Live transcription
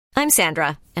I'm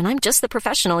Sandra, and I'm just the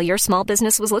professional your small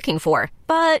business was looking for.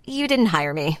 But you didn't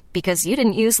hire me because you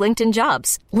didn't use LinkedIn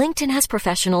Jobs. LinkedIn has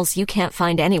professionals you can't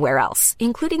find anywhere else,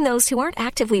 including those who aren't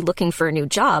actively looking for a new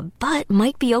job, but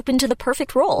might be open to the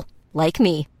perfect role, like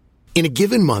me. In a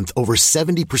given month, over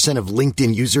 70% of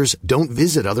LinkedIn users don't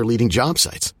visit other leading job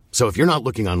sites. So if you're not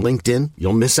looking on LinkedIn,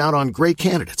 you'll miss out on great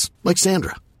candidates like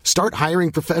Sandra. Start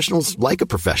hiring professionals like a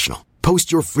professional.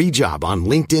 Post your free job on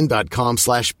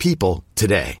linkedin.com/people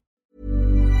today.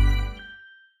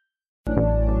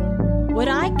 Would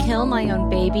I kill my own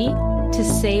baby to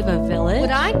save a village?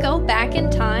 Would I go back in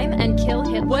time and kill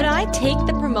Hitler? Would I take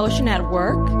the promotion at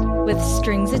work with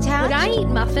strings attached? Would I eat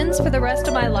muffins for the rest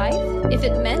of my life if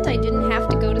it meant I didn't have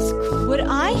to go to school? Would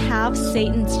I have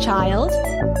Satan's child?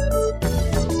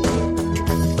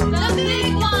 The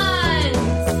big ones!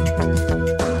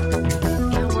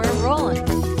 And we're rolling.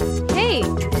 Hey,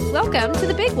 welcome to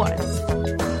the big ones.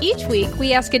 Each week,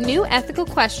 we ask a new ethical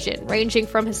question ranging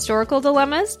from historical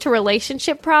dilemmas to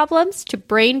relationship problems to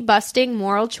brain-busting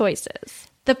moral choices.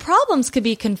 The problems could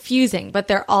be confusing, but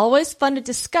they're always fun to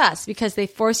discuss because they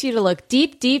force you to look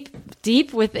deep, deep,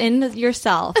 deep within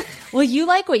yourself. Will you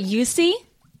like what you see?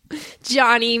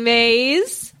 Jonny,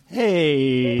 Mais.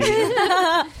 Hey.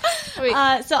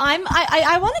 So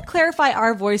I want to clarify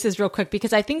our voices real quick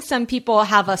because I think some people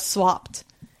have us swapped.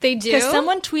 They do? Because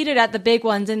someone tweeted at the big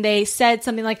ones and they said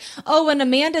something like, oh, when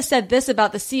Amanda said this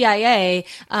about the CIA,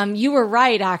 you were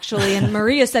right, actually. And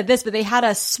Maria said this, but they had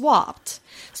us swapped.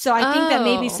 So I think that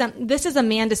maybe this is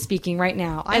Amanda speaking right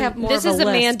now. I have more This of a is list.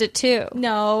 Amanda, too.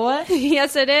 No.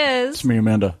 Yes, it is. It's me,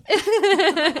 Amanda.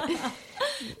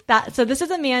 So this is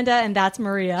Amanda and that's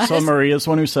Maria. So Maria's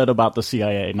the one who said about the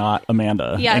CIA, not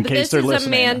Amanda. Yeah, in but case this they're is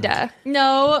listening. Amanda.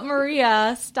 No,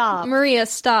 Maria, stop. Maria,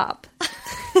 stop.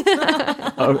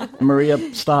 Oh,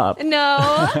 Maria, stop.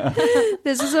 No,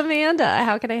 this is Amanda.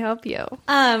 How can I help you?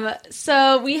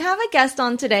 So we have a guest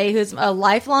on today who's a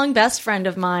lifelong best friend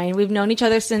of mine. We've known each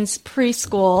other since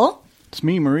preschool. It's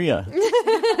me, Maria.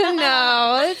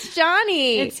 No, it's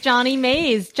Jonny. It's Jonny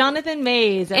Mais, Jonathan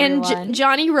Mais, everyone. And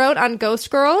Jonny wrote on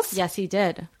Ghost Girls. Yes, he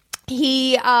did.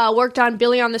 He worked on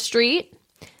Billy on the Street.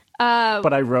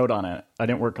 But I wrote on it. I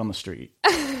didn't work on the street.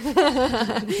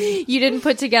 You didn't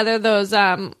put together those.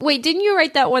 Wait, didn't you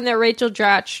write that one that Rachel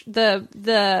Dratch,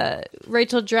 the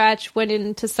Rachel Dratch went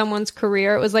into someone's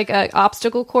career? It was like an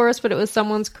obstacle course, but it was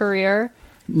someone's career.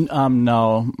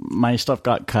 No, my stuff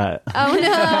got cut. Oh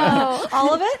no,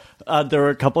 All of it? There were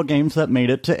a couple games that made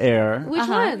it to air. Which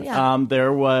one? Yeah.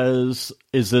 There was,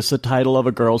 is this a title of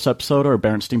a Girls episode or a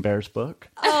Berenstain Bears book?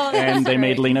 Oh, And they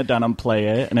made Lena Dunham play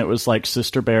it, and it was like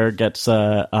Sister Bear gets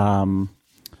a,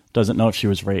 doesn't know if she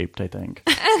was raped, I think.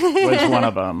 Was one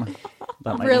of them.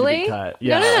 That might Really? need to be cut.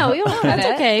 Yeah. No, we don't cut That's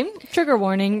it. okay. Trigger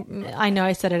warning. I know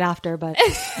I said it after, but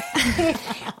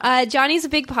Jonny's a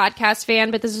big podcast fan,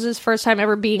 but this is his first time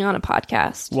ever being on a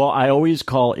podcast. Well, I always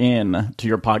call in to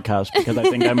your podcast because I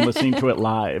think I'm listening to it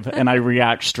live, and I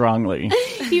react strongly.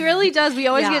 He really does. We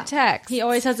always Yeah. get texts. he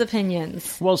always has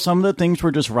opinions. Well, some of the things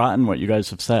were just rotten, what you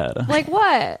guys have said. Like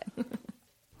what?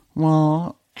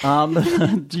 Well,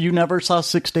 you never saw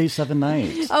 6 Days, 7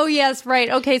 Nights. Oh, yes, right.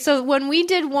 Okay, so when we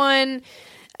did one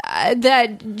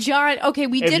that John... Okay,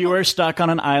 we If did... you were stuck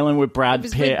on an island with Brad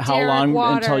was Pitt, with how Derek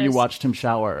long until you Waters. watched him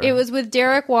shower? It was with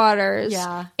Derek Waters.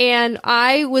 Yeah. And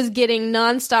I was getting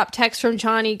nonstop texts from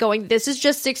Jonny going, this is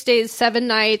just 6 days, 7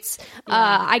 nights.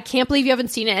 I can't believe you haven't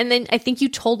seen it. And then I think you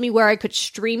told me where I could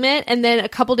stream it. And then a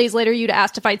couple days later, you'd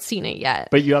asked if I'd seen it yet.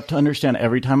 But you have to understand,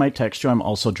 every time I text you, I'm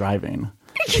also driving.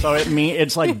 So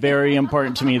it's like very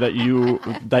important to me that you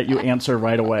answer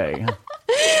right away.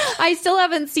 I still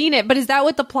haven't seen it, but is that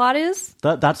what the plot is?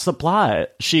 That's the plot.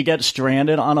 She gets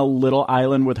stranded on a little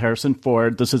island with Harrison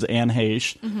Ford. This is Anne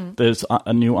Heche. There's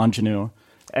a new ingenue.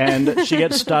 And she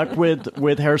gets stuck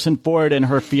with Harrison Ford, and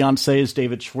her fiancé is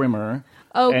David Schwimmer.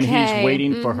 Okay. And he's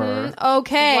waiting for her.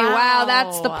 Okay, Wow. wow,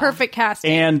 that's the perfect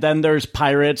casting. And then there's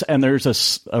pirates, and there's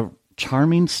a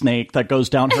charming snake that goes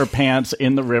down her pants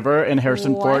in the river, and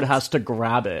Harrison Ford has to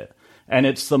grab it. And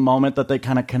it's the moment that they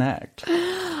kind of connect.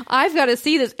 I've got to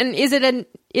see this. And is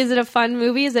it a fun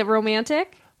movie? Is it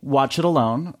romantic? Watch it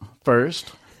alone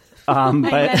first. And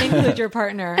then include your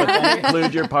partner.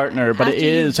 Include your partner. But After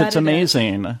you've it's vetted it.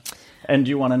 amazing. And do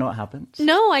you want to know what happens?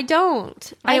 No, I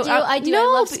don't. I do. I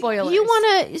love spoilers. You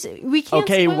want to? We can't.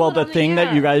 Okay, spoil well, it the on thing that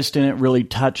air. you guys didn't really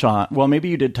touch on, well, maybe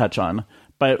you did touch on,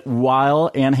 but while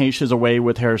Anne Heche is away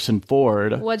with Harrison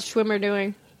Ford, What's Schwimmer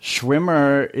doing?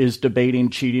 Schwimmer is debating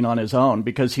cheating on his own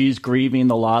because he's grieving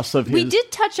the loss of his... We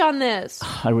did touch on this.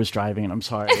 I was driving. I'm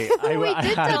sorry.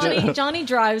 Johnny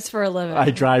drives for a living. I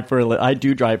do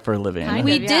drive for a living.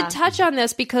 We did touch on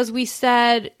this because we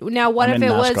said, now what if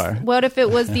it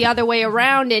was the other way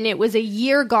around and it was a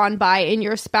year gone by and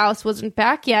your spouse wasn't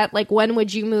back yet? Like, when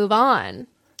would you move on?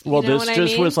 Well, this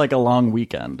just was like a long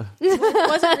weekend.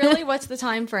 Was it really? What's the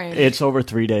time frame? It's over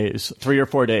 3 days. 3 or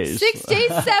 4 days. 6 days,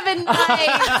 7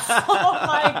 nights. Oh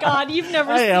my God. You've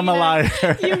never seen it. I am a liar.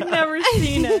 You've never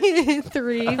seen it.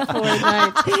 3, 4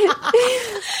 nights.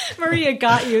 Maria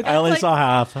got you. I only saw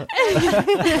half.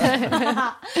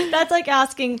 That's like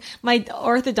asking, my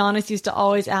orthodontist used to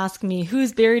always ask me,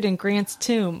 who's buried in Grant's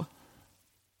tomb?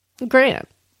 Grant.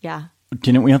 Yeah.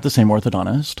 Didn't we have the same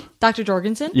orthodontist? Dr.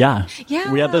 Jorgensen? Yeah.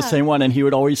 Yeah. We had the same one, and he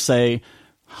would always say,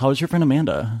 how's your friend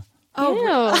Amanda? Oh,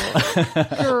 gross.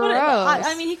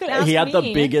 I mean, he could ask me. He had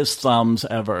the biggest thumbs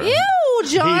ever. Ew,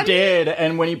 Jonny. He did,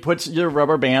 and when he puts your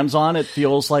rubber bands on, it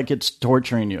feels like it's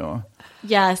torturing you.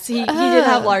 Yes, he did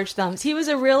have large thumbs. He was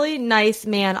a really nice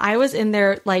man. I was in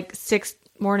there like 6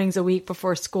 mornings a week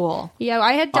before school. Yeah,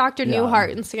 I had Dr. Newhart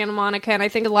in Santa Monica, and I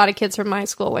think a lot of kids from my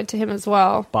school went to him as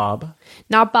well. Bob?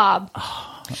 Not Bob.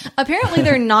 Apparently,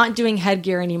 they're not doing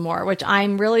headgear anymore, which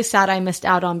I'm really sad I missed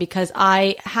out on because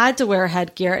I had to wear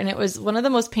headgear, and it was one of the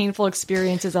most painful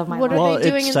experiences of my life. What are they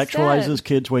doing it sexualizes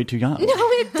kids way too young. No,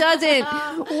 it doesn't.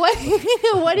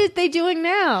 What is they doing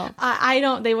now? I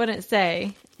don't. They wouldn't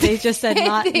say. They just said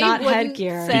not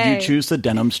headgear. say. Did you choose the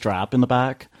denim strap in the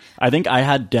back? I think I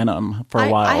had denim for a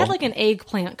while. I had like an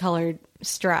eggplant colored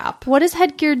strap. What does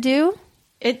headgear do?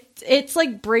 It's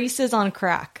like braces on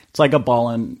crack. It's like a ball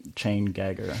and chain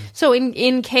gagger. So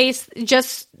in case,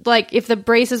 just like if the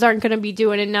braces aren't going to be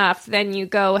doing enough, then you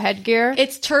go headgear?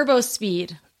 It's turbo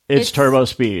speed. It's turbo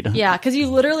speed. Yeah, because you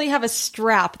literally have a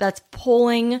strap that's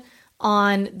pulling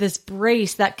on this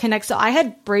brace that connects. So I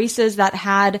had braces that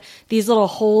had these little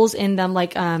holes in them,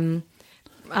 like I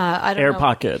don't know.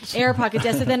 Pockets. Air pockets.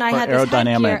 Yeah. So then I had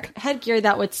this headgear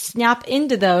that would snap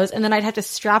into those, and then I'd have to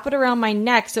strap it around my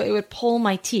neck so it would pull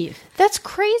my teeth. That's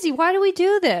crazy. Why do we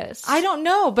do this? I don't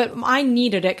know, but I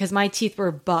needed it because my teeth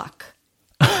were buck.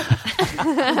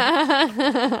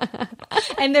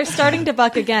 And they're starting to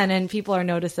buck again, and people are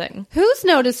noticing. Who's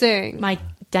noticing? My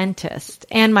dentist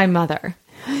and my mother.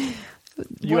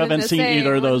 You haven't seen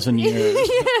either of those in years.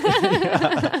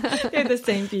 They're the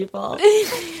same people.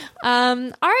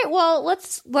 All right, well,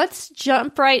 let's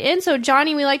jump right in. So,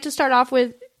 Jonny, we like to start off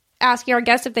with asking our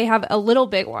guests if they have a little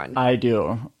big one. I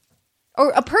do. Or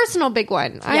a personal big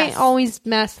one. Yes. I always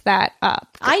mess that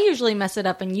up. I usually mess it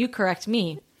up and you correct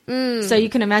me. So you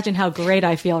can imagine how great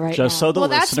I feel right now. Just so the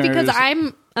listeners... that's because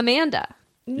I'm Amanda.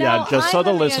 No, yeah, just so the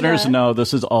Amanda. listeners know,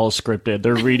 this is all scripted.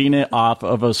 They're reading it off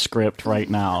of a script right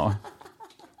now.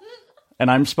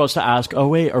 And I'm supposed to ask, oh,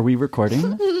 wait, are we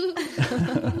recording?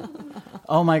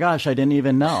 Oh, my gosh, I didn't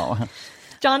even know.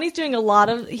 Jonny's doing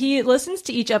he listens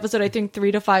to each episode, I think,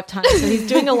 3 to 5 times. So he's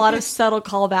doing a lot of subtle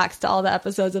callbacks to all the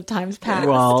episodes of Times Past.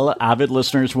 Well, avid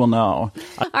listeners will know.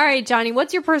 All right, Jonny,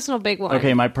 what's your personal big one?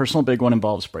 Okay, my personal big one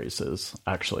involves braces,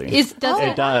 actually. It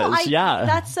does, yeah.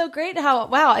 That's so great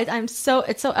it's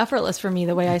so effortless for me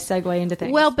the way I segue into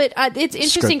things. Well, but it's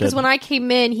interesting because when I came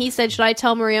in, he said, should I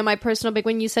tell Maria my personal big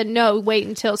one? You said, no, wait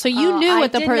until. So you knew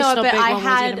what the personal big one was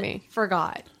going to be.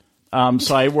 Forgot.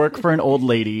 So I work for an old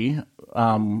lady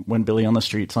when Billy on the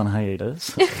Street's on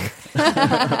hiatus.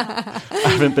 I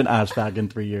haven't been asked back in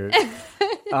 3 years.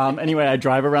 Anyway, I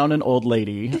drive around an old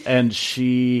lady, and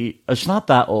she's not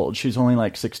that old. She's only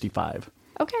like 65.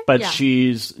 Okay. But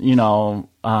she's, never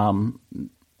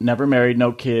married,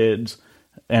 no kids,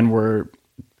 and we're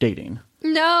dating.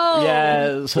 No.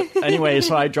 Yes. Anyway,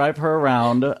 so I drive her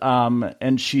around,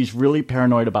 and she's really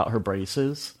paranoid about her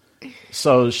braces.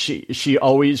 So she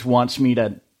always wants me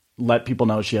to let people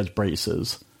know she has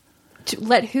braces. To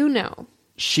let who know?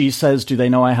 She says, do they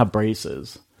know I have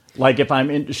braces? Like if I'm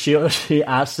in, she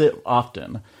asks it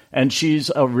often. And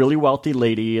she's a really wealthy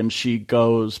lady, and she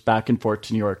goes back and forth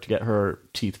to New York to get her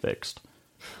teeth fixed.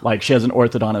 Like she has an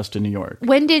orthodontist in New York.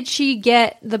 When did she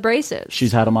get the braces?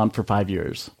 She's had them on for 5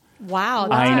 years. Wow,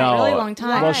 that's a really long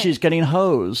time. Well, she's getting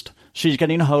hosed. She's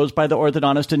getting hosed by the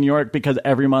orthodontist in New York because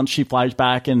every month she flies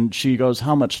back and she goes,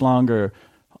 how much longer,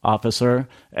 officer?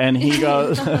 And he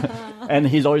goes, and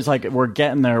he's always like, we're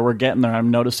getting there.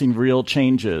 I'm noticing real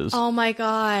changes. Oh my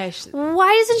gosh.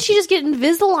 Why doesn't she just get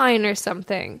Invisalign or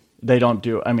something? They don't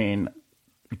do,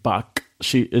 buck.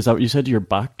 Is that what you said? You're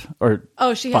bucked? Or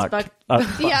she has bucked.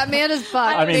 Yeah, Amanda's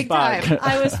bucked. Big buck. time.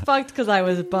 I was fucked because I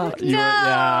was bucked. No. You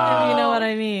know what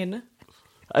I mean?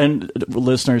 And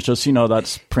listeners, just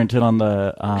that's printed on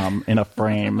the in a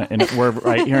frame, and we're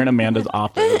right here in Amanda's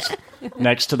office,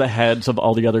 next to the heads of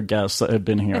all the other guests that have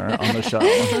been here on the show.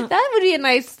 That would be a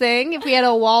nice thing if we had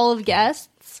a wall of guests.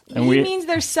 And he means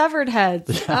they're severed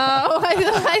heads. Oh,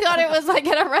 I thought it was like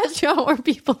at a restaurant where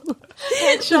people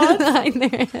headshots behind their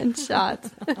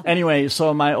headshots. Anyway,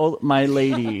 so my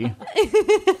lady.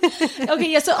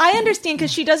 Okay, yeah. So I understand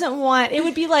because she doesn't want. It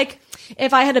would be like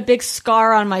if I had a big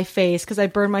scar on my face because I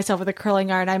burned myself with a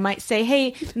curling iron. I might say,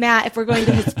 "Hey, Matt, if we're going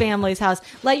to his family's house,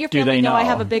 let your family know I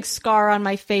have a big scar on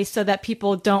my face so that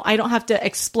people don't. I don't have to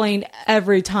explain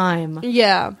every time."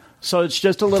 Yeah. So it's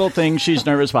just a little thing she's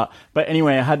nervous about. But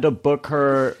anyway, I had to book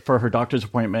her for her doctor's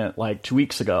appointment like 2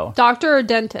 weeks ago. Doctor or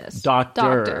dentist?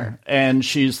 Doctor. And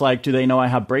she's like, do they know I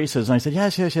have braces? And I said,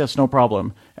 yes, no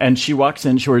problem. And she walks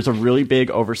in, she wears a really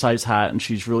big oversized hat, and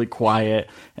she's really quiet.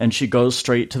 And she goes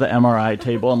straight to the MRI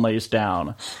table and lays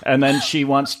down. And then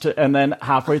and then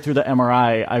halfway through the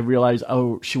MRI, I realized,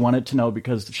 she wanted to know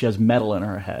because she has metal in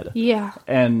her head. Yeah.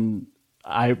 And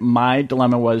my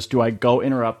dilemma was, do I go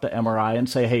interrupt the MRI and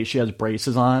say, hey, she has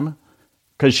braces on?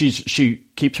 Because she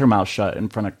keeps her mouth shut in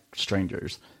front of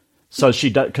strangers. So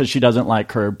because she doesn't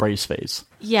like her brace face.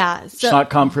 Yeah. It's not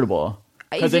comfortable.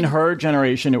 Because in her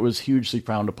generation, it was hugely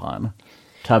frowned upon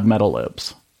to have metal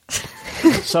lips.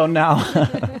 So now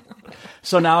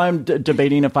I'm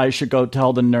debating if I should go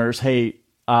tell the nurse, hey,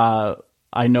 I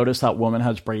noticed that woman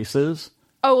has braces.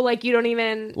 Oh, like you don't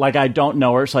even... Like I don't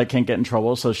know her, so I can't get in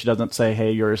trouble, so she doesn't say,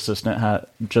 hey, your assistant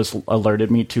just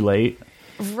alerted me too late.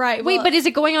 Right. Wait, but is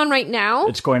it going on right now?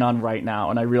 It's going on right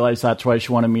now, and I realized that's why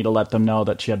she wanted me to let them know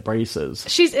that she had braces.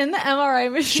 She's in the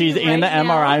MRI machine. She's in the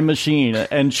MRI machine,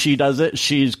 and she does it.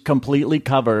 She's completely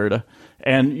covered.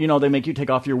 And, they make you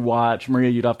take off your watch. Maria,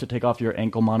 you'd have to take off your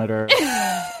ankle monitor.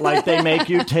 Like, they make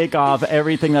you take off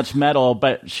everything that's metal,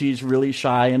 but she's really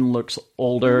shy and looks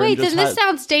older. Wait, then this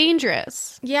sounds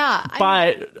dangerous. Yeah.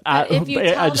 But if you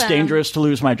tell it's them... dangerous to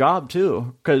lose my job,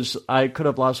 too, because I could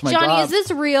have lost my job. Johnny, is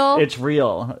this real? It's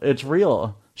real. It's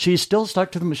real. She's still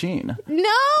stuck to the machine.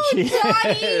 No,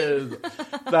 Johnny!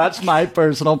 That's my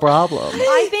personal problem.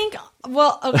 I think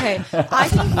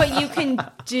what you can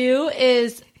do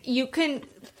is... You can...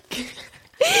 Johnny,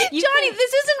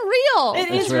 this isn't real. It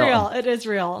is real. It is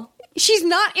real. She's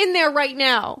not in there right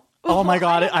now. Oh my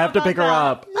God, I have to pick her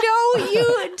up. No,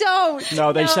 you don't.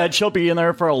 No, they said she'll be in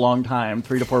there for a long time,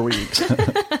 3 to 4 weeks. But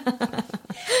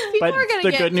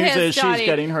the good news is she's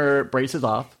getting her braces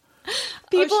off.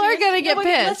 People are going to get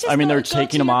pissed. I mean, they're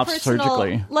taking them off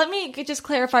surgically. Let me just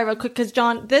clarify real quick, because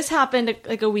John, this happened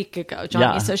like a week ago, Johnny.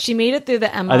 Yeah. So she made it through the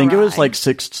MRI. I think it was like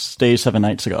 6 days, 7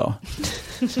 nights ago.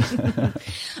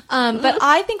 But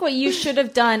I think what you should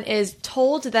have done is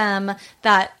told them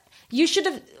that you should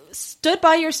have stood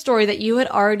by your story that you had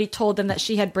already told them that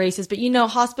she had braces. But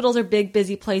hospitals are big,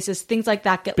 busy places. Things like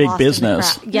that get lost business. in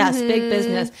the cracks. Yes, big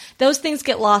business. Those things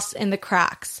get lost in the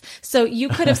cracks. So you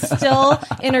could have still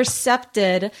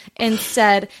intercepted and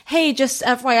said, hey, just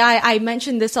FYI, I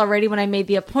mentioned this already when I made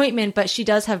the appointment, but she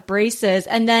does have braces.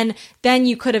 And then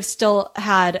you could have still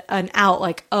had an out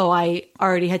like, oh, I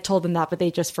already had told them that, but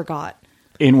they just forgot.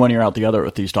 In one ear out the other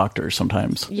with these doctors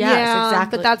sometimes. Yes,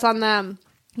 exactly. But that's on them.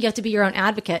 You have to be your own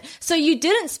advocate. So you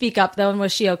didn't speak up, though, and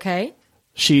was she okay?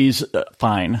 She's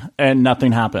fine, and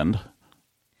nothing happened.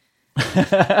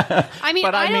 I mean,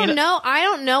 I don't know. I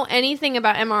don't know anything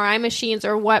about MRI machines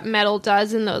or what metal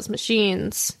does in those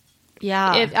machines.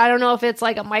 Yeah. I don't know if it's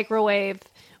like a microwave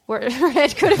where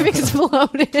it could have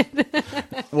exploded.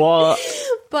 Well,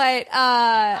 but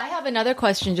I have another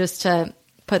question just to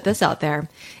put this out there.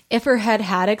 If her head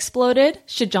had exploded,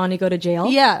 should Johnny go to jail?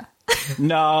 Yeah.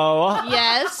 No.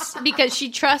 Yes, because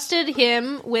she trusted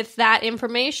him with that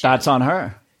information. That's on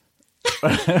her.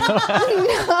 No,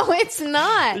 it's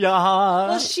not. Yeah.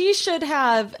 Well, she should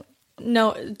have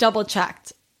double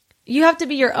checked. You have to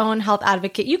be your own health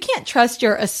advocate. You can't trust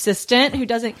your assistant who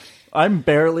doesn't. I'm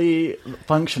barely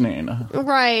functioning.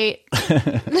 Right.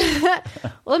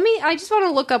 I just want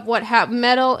to look up what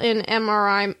metal in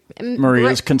MRI.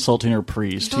 Maria's consulting her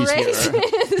priest. He's here.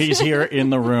 He's here in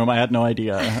the room. I had no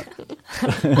idea.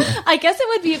 I guess it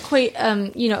would be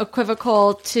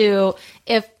equivocal to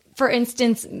if, for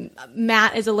instance,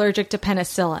 Matt is allergic to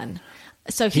penicillin.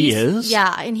 So he is?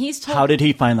 Yeah, and he's told. How did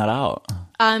he find that out?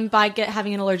 By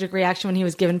having an allergic reaction when he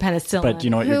was given penicillin. But do you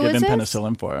know what you're giving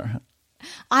penicillin for?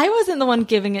 I wasn't the one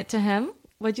giving it to him.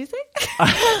 What'd you think?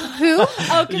 Who?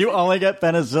 Oh, you only get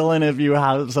penicillin if you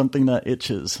have something that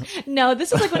itches. No,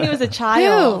 this is like when he was a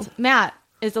child. Who? Matt.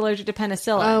 is allergic to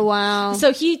penicillin. Oh, wow.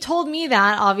 So he told me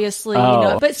that, obviously, you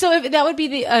know, but so if, that would be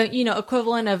the, you know,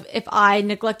 equivalent of if I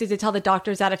neglected to tell the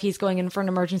doctors that if he's going in for an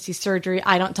emergency surgery,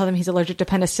 I don't tell them he's allergic to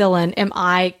penicillin. Am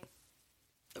I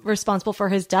responsible for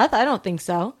his death? I don't think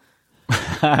so.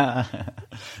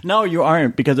 No, you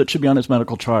aren't, because it should be on his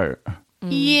medical chart.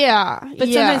 Yeah. But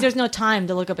sometimes there's no time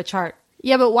to look up a chart.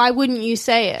 Yeah, but why wouldn't you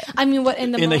say it? I mean, what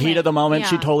in the heat of the moment,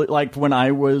 she totally, like, when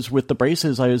I was with the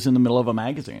braces, I was in the middle of a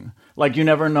magazine. Like, you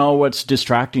never know what's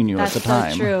distracting you at the time.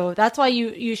 That's so true. That's why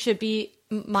you should be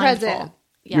mindful. Present.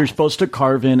 Yeah. You're supposed to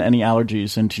carve in any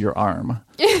allergies into your arm.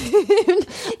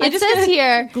 It says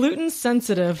here, gluten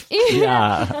sensitive.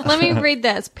 Yeah. let me read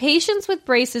this. Patients with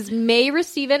braces may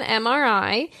receive an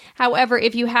MRI. However,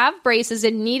 if you have braces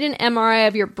and need an MRI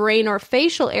of your brain or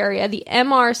facial area, the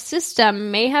MR system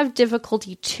may have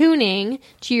difficulty tuning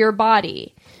to your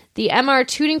body. The MR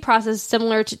tuning process is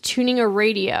similar to tuning a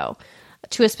radio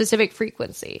to a specific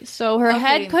frequency. So her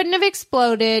head couldn't have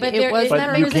exploded. But it was the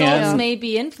not results may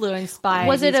be influenced by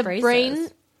Was it a braces. brain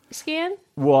scan?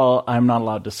 Well, I'm not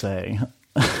allowed to say.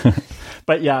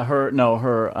 But yeah,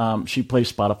 she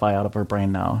plays Spotify out of her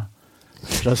brain now.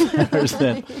 Just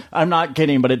I'm not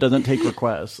kidding, but it doesn't take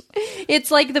requests.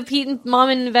 It's like the Mom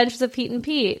and Adventures of Pete and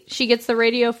Pete. She gets the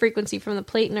radio frequency from the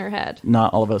plate in her head.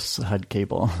 Not all of us had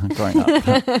cable growing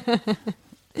up.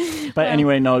 But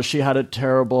anyway, no, she had a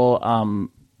terrible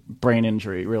brain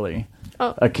injury, really.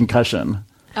 A concussion.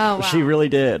 Oh, wow. She really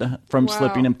did, from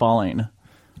slipping and falling.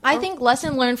 I think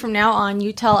lesson learned from now on,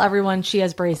 you tell everyone she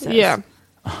has braces. Yeah.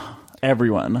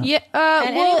 Everyone. Yeah.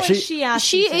 And anyone she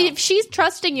asks you to. if she's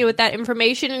trusting you with that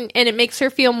information and it makes her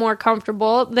feel more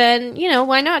comfortable, then, you know,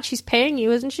 why not? She's paying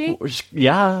you, isn't she?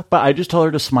 Yeah, but I just tell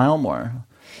her to smile more.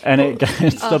 And it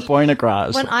gets the point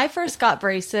across. When I first got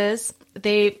braces,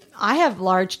 I have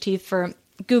large teeth for...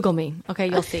 Google me. Okay,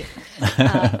 you'll see.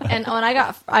 And when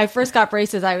I first got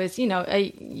braces, I was, you know,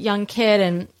 a young kid,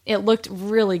 and it looked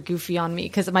really goofy on me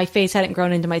because my face hadn't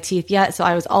grown into my teeth yet. So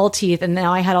I was all teeth, and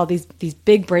now I had all these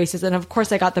big braces, and of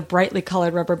course I got the brightly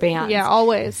colored rubber bands. Yeah,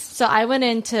 always. So I went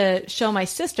in to show my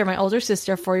sister, my older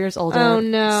sister, 4 years older. Oh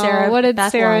no! Sarah, what did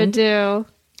Beth Sarah Lund. do?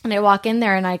 And I walk in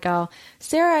there and I go,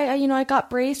 Sarah, I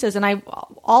got braces. And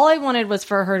all I wanted was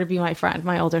for her to be my friend,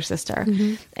 my older sister.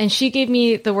 Mm-hmm. And she gave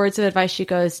me the words of advice. She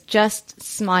goes, just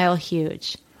smile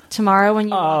huge. Tomorrow when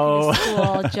you walk into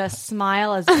school, just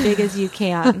smile as big as you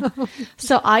can.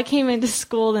 So I came into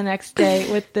school the next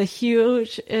day with the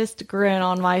hugest grin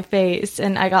on my face,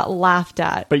 and I got laughed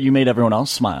at. But you made everyone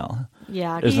else smile.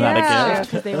 Yeah. Isn't that a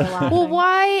gift? Because they were laughing. Well,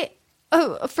 why?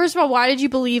 Oh, first of all, why did you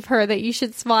believe her that you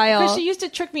should smile? Because she used to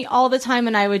trick me all the time,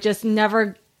 and I would just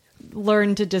never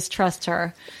learn to distrust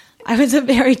her. I was a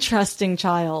very trusting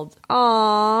child.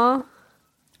 Aww.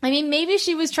 I mean, maybe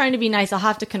she was trying to be nice. I'll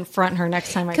have to confront her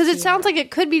next time I see her. Because it sounds like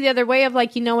it could be the other way of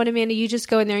like, you know what, Amanda, you just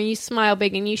go in there and you smile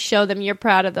big and you show them you're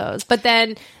proud of those. But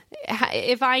then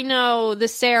if I know the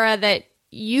Sarah that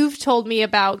you've told me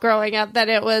about growing up, that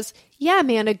it was, yeah,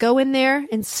 Amanda, go in there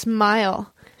and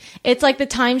smile. It's like the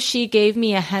time she gave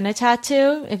me a henna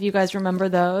tattoo, if you guys remember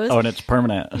those. Oh, and it's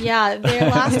permanent. Yeah, they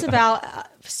last about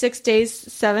 6 days,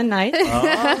 7 nights. Oh.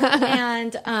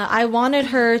 And I wanted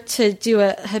her to do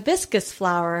a hibiscus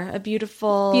flower, a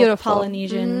beautiful.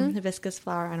 Polynesian hibiscus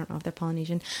flower. I don't know if they're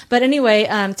Polynesian. But anyway,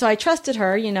 so I trusted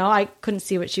her. You know, I couldn't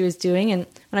see what she was doing. And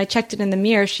when I checked it in the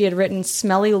mirror, she had written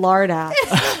smelly lard ass.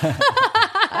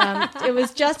 It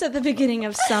was just at the beginning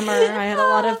of summer. I had a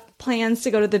lot of plans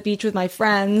to go to the beach with my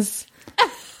friends.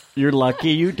 You're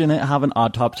lucky you didn't have an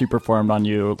autopsy performed on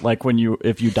you, like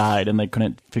if you died and they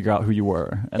couldn't figure out who you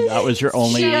were, and that was your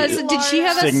only. Did she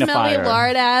have a smelly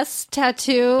lard ass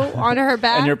tattoo on her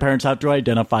back? And your parents have to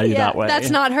identify you that way.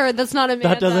 That's not her. That's not Amanda.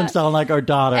 That doesn't sound like our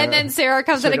daughter. And then Sarah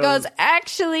comes in and goes,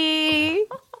 actually.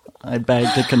 I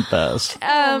beg to confess.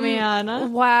 Oh,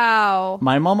 man. Wow.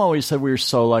 My mom always said we were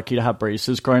so lucky to have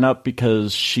braces growing up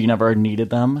because she never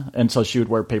needed them. And so she would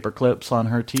wear paper clips on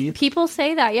her teeth. People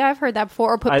say that. Yeah, I've heard that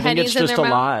before. Or put pennies in their mouth.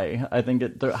 I think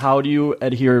it's just a lie. I think how do you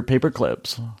adhere paper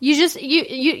clips? You just.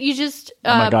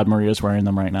 Oh my God, Maria's wearing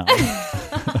them right now.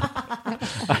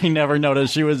 I never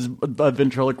noticed she was a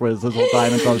ventriloquist this whole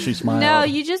time until she smiled. No,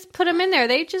 you just put them in there.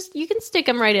 You can stick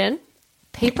them right in.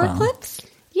 Paper clips?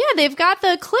 Yeah, they've got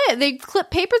the clip. They clip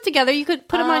paper together. You could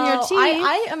put them on your teeth.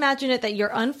 I imagine it that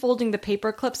you're unfolding the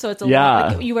paper clip, so it's a little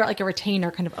like you wear like a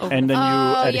retainer kind of over. And then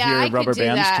you adhere rubber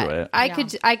bands to it.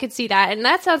 I could see that, and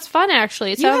that sounds fun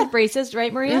actually. You had braces,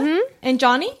 right, Maria? Mm-hmm. And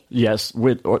Jonny? Yes,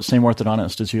 same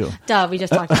orthodontist as you. Duh, we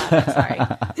just talked about it. Sorry.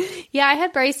 Yeah, I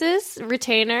had braces,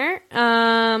 retainer.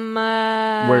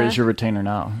 Where is your retainer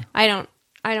now? I don't.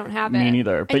 I don't have it. Me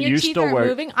neither. But And your you teeth still aren't wear.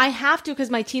 moving? I have to because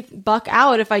my teeth buck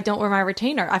out if I don't wear my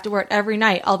retainer. I have to wear it every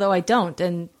night, although I don't.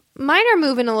 And Mine are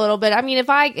moving a little bit. I mean, if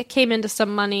I came into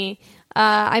some money,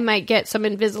 I might get some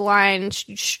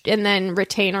Invisalign and then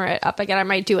retainer it up again. I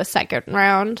might do a second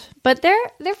round, but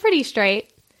they're pretty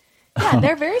straight. yeah,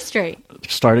 they're very straight.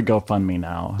 Start a GoFundMe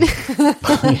now.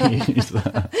 Please.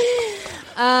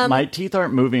 My teeth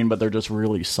aren't moving, but they're just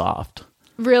really soft.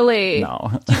 Really?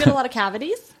 No. Do you get a lot of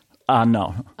cavities?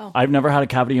 No. Oh. I've never had a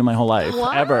cavity in my whole life.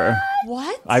 What? Ever.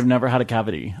 What? I've never had a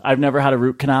cavity. I've never had a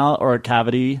root canal or a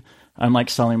cavity. I'm like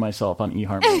selling myself on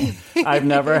eHarmony. I've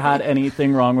never had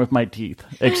anything wrong with my teeth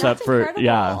except That's for, incredible.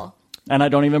 yeah. And I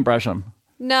don't even brush them.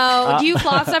 No. Do you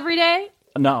floss every day?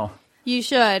 No. You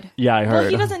should. Yeah, I heard. Well,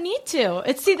 he doesn't need to.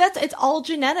 It's all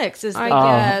genetics. Is the I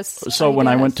guess. So when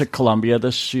I went to guess. Colombia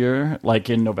this year, like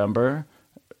in November,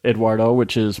 Eduardo,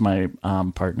 which is my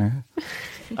partner,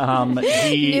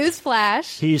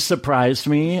 Newsflash. he surprised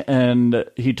me and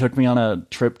he took me on a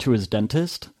trip to his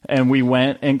dentist, and we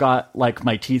went and got like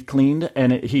my teeth cleaned,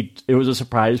 and it was a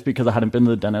surprise because I hadn't been to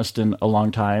the dentist in a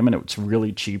long time, and it was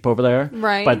really cheap over there.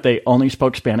 Right. But they only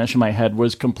spoke Spanish, and my head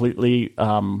was completely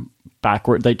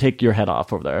backward. They take your head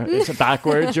off over there. It's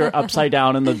backwards. You're upside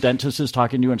down, and the dentist is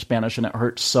talking to you in Spanish, and it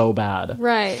hurts so bad.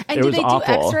 Right. And It do was they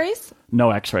awful. do X-rays?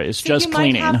 No X-rays, So just you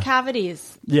cleaning. might have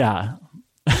cavities. Yeah.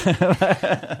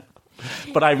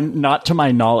 But I've not to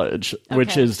my knowledge,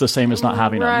 which Okay. is the same as not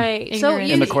having them. Right. So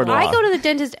Ignorant. In the court of I law. go to the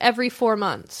dentist every 4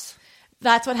 months.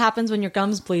 That's what happens when your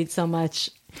gums bleed so much.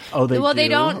 Oh, they Well, do? they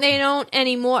don't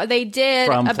anymore. They did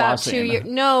From about flossing. 2 years.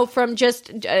 No, from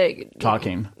just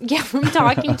Talking. yeah, from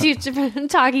talking from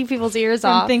talking people's ears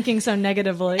I'm off. thinking so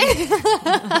negatively.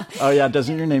 Oh, yeah.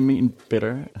 Doesn't your name mean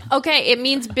bitter? Okay, it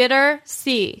means bitter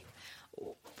sea.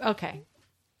 Okay.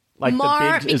 Like Mar,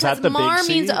 the big, is because that the mar big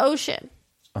C? means ocean.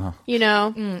 You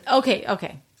know,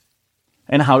 Okay.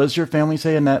 And how does your family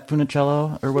say Annette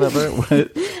Funicello or whatever? What's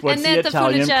Annette the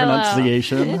Italian Funicello.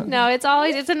 pronunciation? no, it's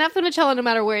Annette Funicello no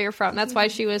matter where you're from. That's why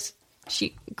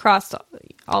she crossed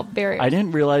all barriers. I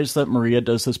didn't realize that Maria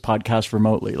does this podcast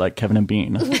remotely, like Kevin and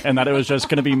Bean, and that it was just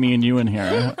going to be me and you in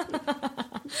here.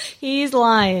 He's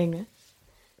lying.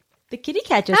 The kitty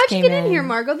cat just How'd came you get in here,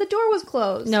 Margot? The door was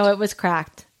closed. No, it was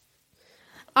cracked.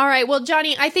 All right. Well,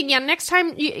 Johnny, I think next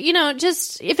time you know,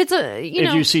 just if it's a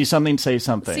If you see something, say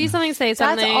something. see something, say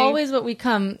something. That's always what we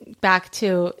come back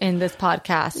to in this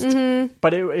podcast.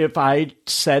 But if I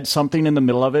said something in the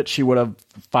middle of it, she would have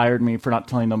fired me for not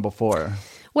telling them before.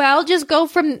 Well, just go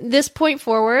from this point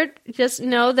forward. Just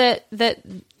know that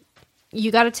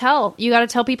you got to tell. You got to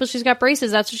tell people she's got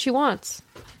braces. That's what she wants.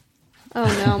 Oh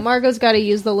no, Margot's got to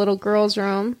use the little girls'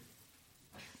 room,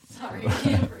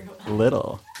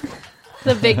 Little.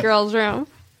 the big girls' room.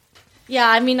 Yeah,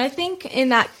 I mean, I think in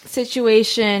that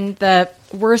situation, the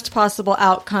worst possible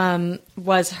outcome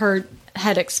was her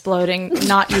head exploding,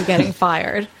 not you getting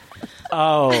fired.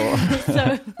 Oh.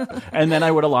 And then I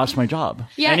would have lost my job.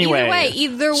 Yeah, Anyway,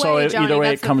 either way, so Johnny, either way,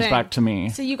 that's it the comes thing. back to me.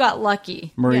 So you got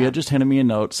lucky. Maria Yeah. just handed me a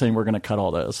note saying we're going to cut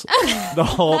all this. The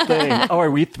whole thing. Oh, are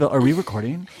we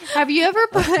recording? Have you ever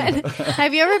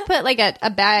put like a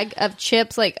bag of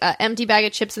chips, like an empty bag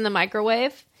of chips in the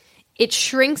microwave? It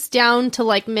shrinks down to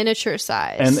like miniature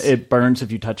size. And it burns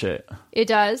if you touch it. It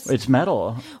does? It's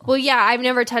metal. Well, yeah, I've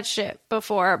never touched it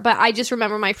before, but I just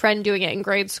remember my friend doing it in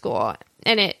grade school,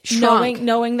 and it shrunk.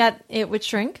 Knowing that it would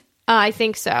shrink? I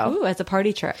think so. Ooh, as a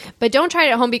party trick. But don't try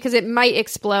it at home because it might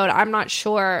explode. I'm not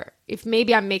sure if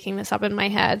maybe I'm making this up in my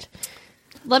head.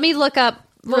 Let me look up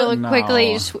really No.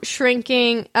 quickly.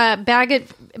 Shrinking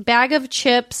bag of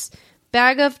chips,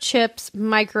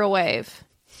 microwave.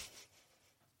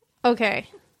 Okay,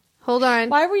 hold on.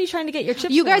 Why were you trying to get your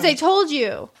chips? You guys, down? I told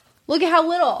you. Look at how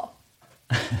little.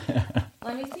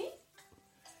 Let me see.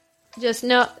 Just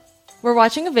no. We're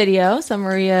watching a video, so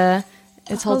Maria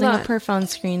is Hold holding on. up her phone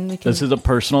screen. We can. This is a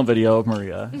personal video of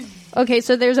Maria. Okay,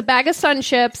 so there's a bag of Sun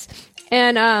Chips,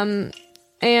 and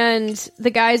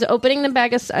the guy's opening the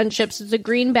bag of Sun Chips. It's a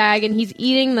green bag, and he's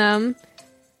eating them.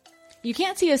 You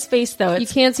can't see his face though. You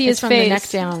can't see his from face. the neck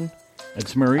down.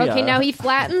 It's Maria. Okay, now he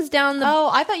flattens down the. Oh,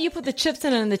 I thought you put the chips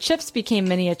in it and the chips became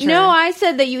miniature. No, I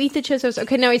said that you eat the chips.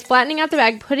 Okay, now he's flattening out the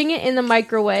bag, putting it in the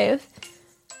microwave.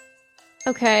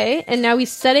 Okay, and now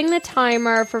he's setting the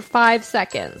timer for 5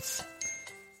 seconds.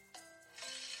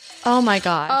 Oh my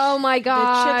gosh. Oh my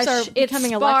gosh. chips are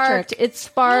becoming it's sparked. electric. It's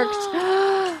sparked.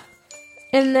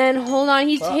 And then hold on,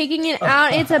 he's taking it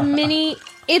out. It's a mini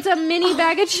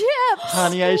bag of chips.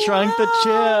 Honey, I shrunk the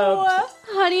chips.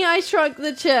 Honey, I Shrunk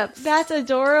the Chips. That's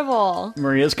adorable.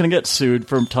 Maria's going to get sued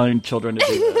for telling children to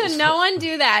do this. No one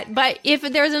do that. But if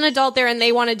there's an adult there and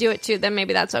they want to do it too, then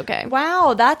maybe that's okay.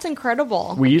 Wow, that's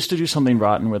incredible. We used to do something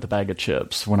rotten with a bag of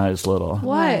chips when I was little.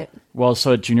 What? Well,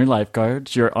 so at junior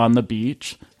lifeguards, you're on the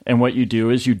beach, and what you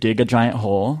do is you dig a giant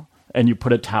hole, and you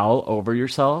put a towel over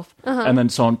yourself, and then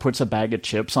someone puts a bag of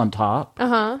chips on top,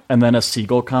 and then a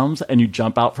seagull comes, and you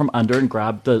jump out from under and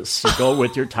grab the seagull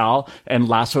with your towel and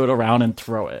lasso it around and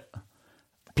throw it.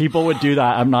 People would do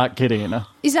that. I'm not kidding.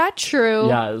 Is that true?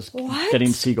 Yeah, it was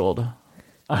getting seagulled.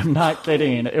 I'm not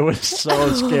kidding. It was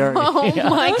so scary. Oh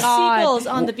my Those God. seagulls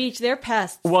on the beach, they're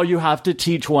pests. Well, you have to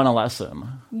teach one a lesson.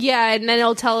 Yeah, and then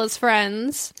he'll tell his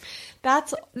friends.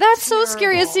 That's so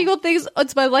scary. A seagull thinks,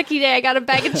 it's my lucky day. I got a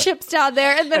bag of chips down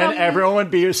there. And then everyone would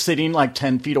be sitting like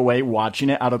 10 feet away, watching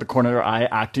it out of the corner of their eye,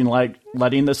 acting like,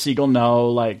 letting the seagull know,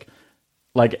 like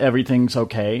everything's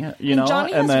okay, you know?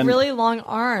 Jonny has really long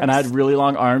arms. And I had really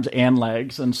long arms and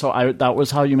legs. And so that was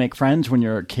how you make friends when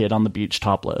you're a kid on the beach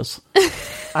topless.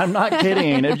 I'm not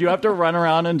kidding. If you have to run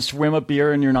around and swim a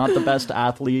beer and you're not the best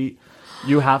athlete,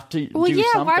 you have to do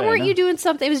something. Why weren't you doing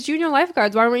something? It was junior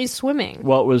lifeguards. Why weren't you swimming?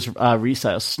 Well, it was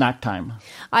recess, snack time.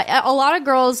 A lot of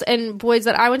girls and boys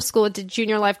that I went to school with did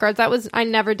junior lifeguards. I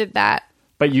never did that.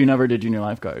 But you never did junior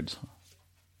lifeguards.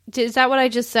 Is that what I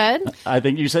just said? I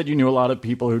think you said you knew a lot of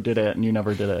people who did it and you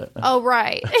never did it. Oh,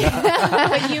 right.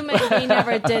 But you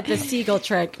never did the seagull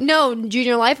trick. No,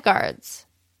 junior lifeguards.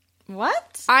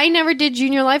 What? I never did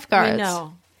junior lifeguards.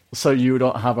 No. So you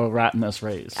don't have a rat in this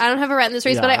race. I don't have a rat in this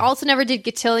race, but I also never did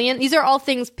cotillion. These are all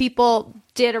things people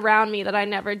did around me that I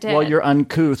never did. Well, you're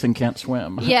uncouth and can't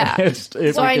swim. Yeah.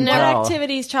 What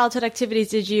childhood activities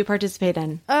did you participate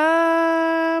in?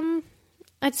 I'd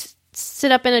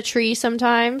sit up in a tree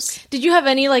sometimes. Did you have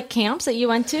any like camps that you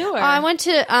went to? Or? I went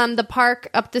to the park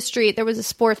up the street. There was a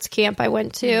sports camp I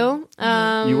went to.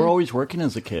 You were always working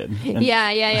as a kid.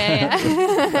 Yeah.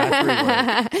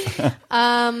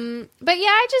 But yeah,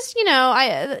 I just,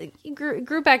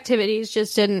 group activities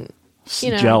just didn't,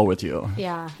 gel with you.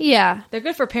 Yeah. Yeah. They're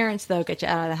good for parents, though, get you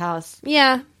out of the house.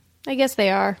 Yeah, I guess they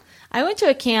are. I went to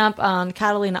a camp on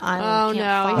Catalina Island. Oh,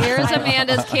 no. Here's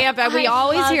Amanda's camp. We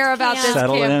always hear about this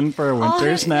Settle camp. in for a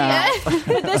winter's nap.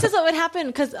 But this is what would happen,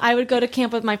 because I would go to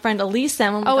camp with my friend Elisa.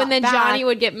 And and then Jonny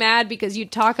would get mad because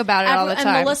you'd talk about it all the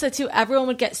time. And Melissa, too. Everyone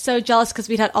would get so jealous because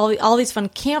we'd had all these fun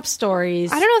camp stories.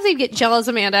 I don't know if they'd get jealous,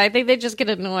 Amanda. I think they'd just get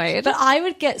annoyed. But I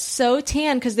would get so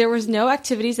tan because there was no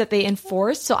activities that they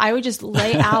enforced. So I would just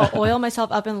lay out, oil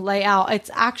myself up and lay out. It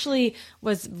actually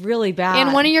was really bad.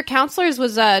 And one of your counselors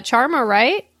was Charmer,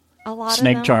 right? A lot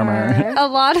Snake of charmer. A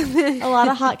lot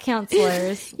of hot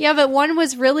counselors. Yeah, but one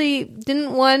was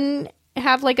didn't one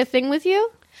have like a thing with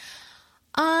you?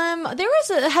 There was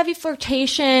a heavy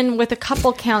flirtation with a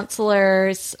couple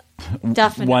counselors.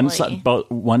 Definitely.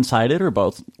 One-sided or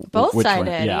both?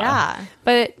 Both-sided, yeah.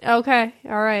 But, okay,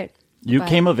 all right. You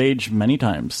came of age many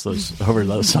times over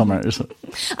those summers.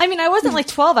 I mean, I wasn't like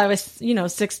 12. I was,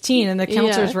 16, and the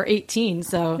counselors were 18.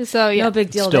 So no big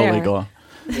deal Still there. legal.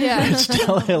 Yeah. It's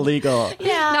still illegal.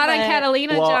 Yeah, not on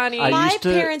Catalina, Jonny. My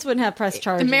parents wouldn't have pressed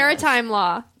charges. The maritime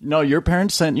law. No, your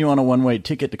parents sent you on a one-way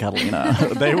ticket to Catalina.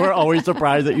 They were always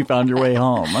surprised that you found your way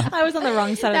home. I was on the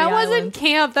wrong side of the island. That wasn't island.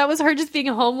 Camp. That was her just being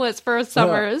homeless for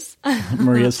summers.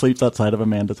 Maria sleeps outside of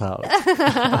Amanda's house.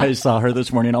 I saw her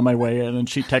this morning on my way in, and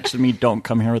she texted me, "Don't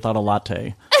come here without a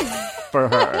latte," for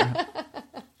her.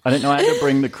 I didn't know I had to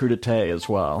bring the crudité as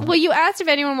well. Well, you asked if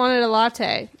anyone wanted a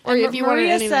latte. Or if you wanted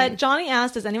anything. Said, Jonny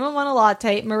asked, does anyone want a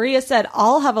latte? Maria said,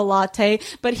 I'll have a latte,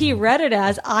 but he read it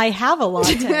as, I have a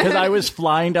latte. Because I was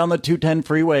flying down the 210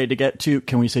 freeway to get to,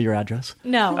 can we say your address?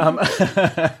 No.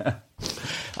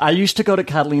 I used to go to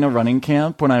Catalina running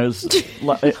camp when I was...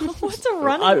 What's a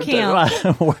running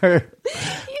camp? Where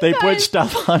they put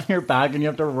stuff on your back and you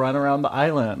have to run around the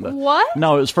island. What?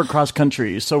 No, it was for cross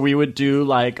country. So we would do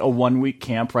like a 1-week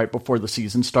camp right before the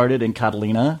season started in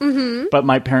Catalina. Mm-hmm. But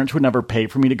my parents would never pay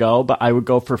for me to go, but I would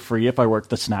go for free if I worked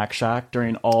the snack shack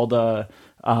during all the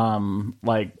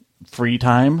free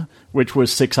time, which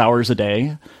was 6 hours a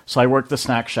day. So I worked the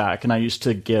snack shack, and I used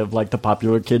to give like the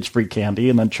popular kids free candy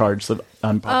and then charge the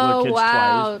unpopular kids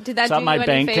twice. Did that do you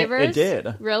any favors? It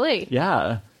did. Really?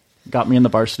 Yeah. Got me in the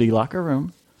varsity locker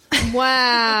room.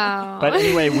 Wow. But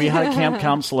anyway, we had a camp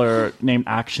counselor named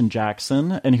Action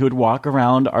Jackson, and he would walk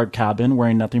around our cabin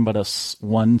wearing nothing but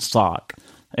one sock.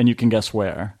 And you can guess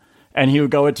where. And he would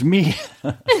go, "It's me."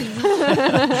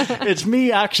 "It's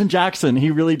me, Action Jackson."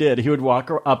 He really did. He would walk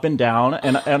up and down,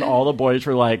 and all the boys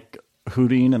were like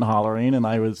hooting and hollering, and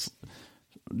I was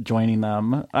joining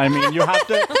them. I mean, you have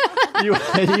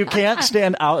to, you can't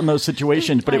stand out in those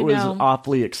situations, but it was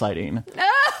awfully exciting.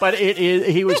 But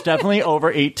he was definitely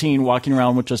over 18 walking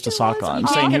around with just a sock on,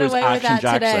 saying he was Action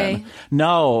Jackson. Today.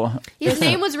 No. His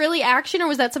name was really Action, or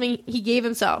was that something he gave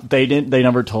himself? They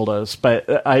never told us,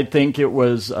 but I think it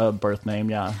was a birth name,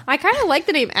 yeah. I kind of like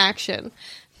the name Action.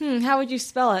 How would you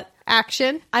spell it?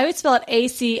 Action? I would spell it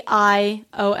Acion.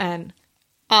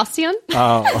 Ossian?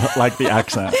 Oh, like the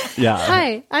accent. Yeah.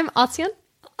 Hi, I'm Ossian.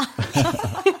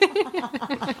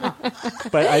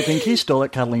 But I think he's still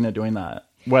at Catalina doing that.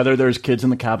 Whether there's kids in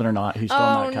the cabin or not, he's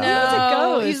still in that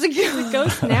cabin. He's a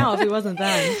ghost now if he wasn't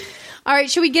then. All right,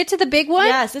 should we get to the big one?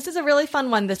 Yes, this is a really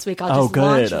fun one this week. I'll just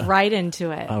launch right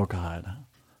into it. Oh, God.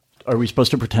 Are we supposed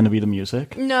to pretend to be the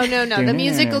music? No. The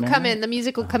music will come in.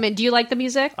 Do you like the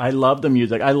music? I love the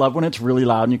music. I love when it's really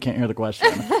loud and you can't hear the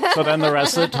question. So then the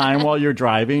rest of the time while you're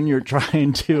driving, you're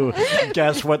trying to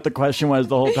guess what the question was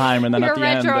the whole time. And then you're at the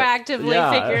end... You're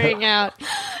retroactively figuring out.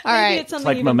 All right. It's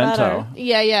like Memento. Better.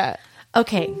 Yeah.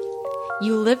 Okay.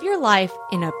 You live your life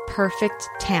in a perfect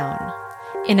town.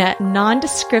 In a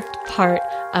nondescript part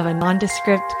of a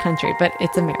nondescript country, but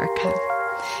it's America.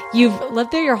 You've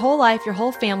lived there your whole life, your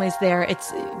whole family's there. It's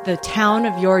the town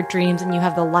of your dreams and you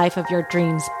have the life of your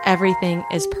dreams. Everything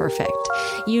is perfect.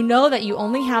 You know that you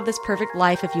only have this perfect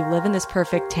life if you live in this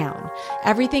perfect town.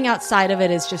 Everything outside of it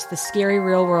is just the scary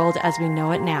real world as we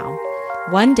know it now.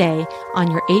 One day, on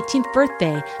your 18th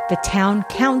birthday, the town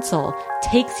council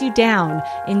takes you down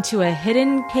into a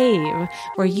hidden cave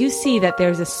where you see that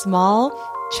there's a small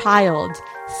child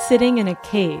sitting in a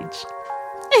cage.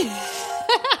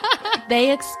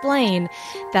 They explain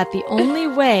that the only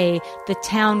way the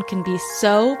town can be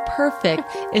so perfect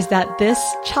is that this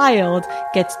child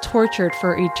gets tortured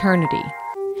for eternity.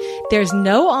 There's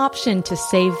no option to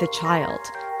save the child.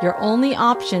 Your only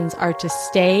options are to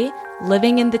stay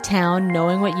living in the town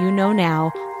knowing what you know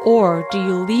now, or do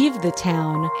you leave the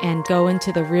town and go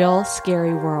into the real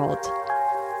scary world?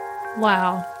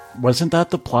 Wow. Wasn't that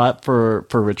the plot for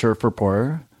Richer for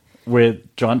Poorer?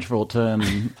 With John Travolta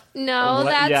and... No,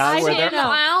 that's Tim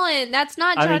Allen. That's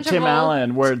not John Travolta. Tim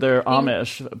Allen, where they're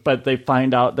Amish, but they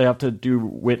find out they have to do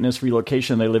witness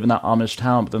relocation. They live in that Amish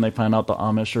town, but then they find out the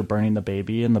Amish are burning the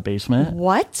baby in the basement.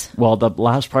 What? Well, the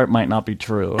last part might not be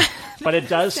true, but it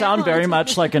does sound very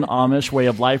much like an Amish way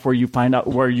of life where you find out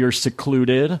where you're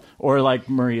secluded, or like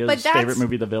Maria's favorite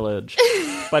movie, The Village.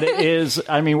 But it is,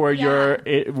 I mean, where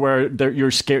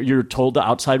you're scared, you're told the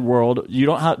outside world. You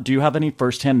don't have. Do you have any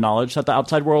firsthand knowledge that the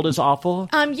outside world is awful?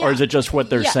 Yeah. Or is it just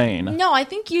what they're saying? No, I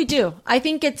think you do. I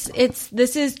think it's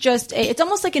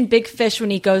almost like in Big Fish when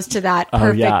he goes to that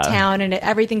perfect town and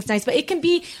everything's nice. But it can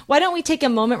be, why don't we take a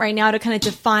moment right now to kind of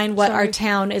define what our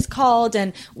town is called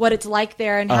and what it's like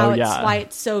there and how why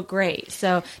it's so great.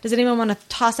 So does anyone want to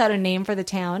toss out a name for the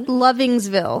town?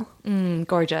 Lovingsville.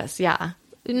 Gorgeous, yeah.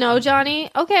 No, Johnny?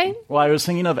 Okay. Well, I was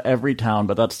thinking of Everytown,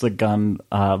 but that's the gun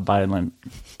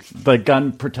the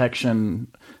gun protection...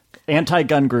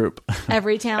 anti-gun group.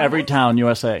 Everytown,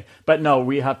 USA. But no,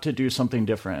 we have to do something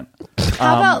different.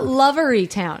 How about Lovery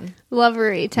Town?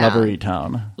 Lovery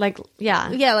Town. Like,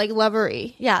 yeah. Yeah, like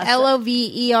Lovery. Yeah.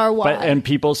 Lovery. And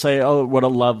people say, oh, what a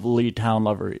lovely town,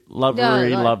 Lovery.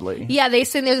 Lovely. Yeah, they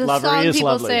sing, there's a song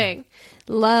people sing.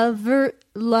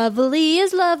 Lovely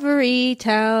is Lovery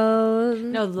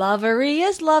Town. No, Lovery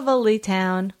is Lovely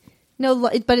Town. No,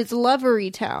 but it's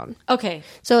Lovery Town. Okay.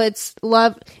 So it's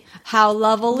love... How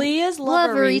lovely is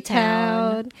Lovery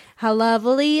Town. How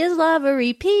lovely is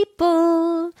Lovery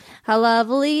people. How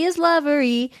lovely is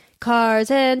Lovery. Cars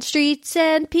and streets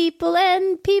and people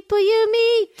you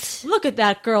meet. Look at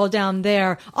that girl down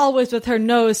there, always with her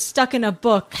nose stuck in a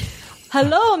book.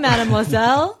 Hello,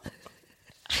 mademoiselle.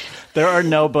 There are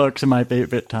no books in my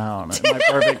favorite town. My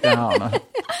perfect town.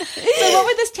 So what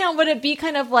would this town, would it be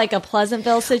kind of like a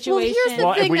Pleasantville situation? Well, here's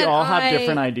the thing we all have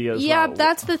different ideas. Yeah,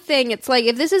 that's the thing. It's like,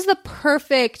 if this is the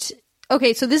perfect...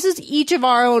 Okay, so this is each of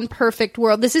our own perfect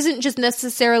world. This isn't just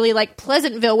necessarily like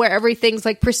Pleasantville where everything's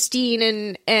like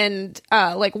pristine and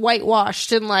like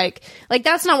whitewashed and like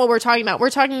that's not what we're talking about. We're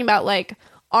talking about like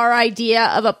our idea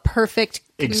of a perfect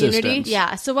community. Existence.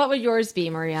 Yeah. So what would yours be,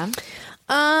 Maria?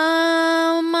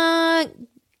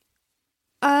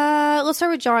 Let's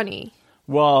start with Johnny.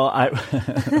 Well,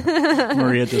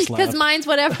 Maria just laughed. Because mine's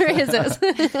whatever his is.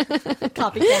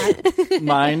 Copycat.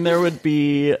 Mine, there would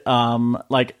be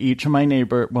like each of my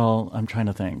neighbor. Well, I'm trying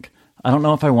to think. I don't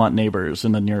know if I want neighbors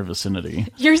in the near vicinity.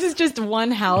 Yours is just one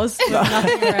house with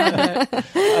nothing around it.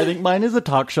 I think mine is a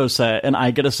talk show set, and I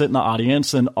get to sit in the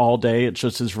audience, and all day it's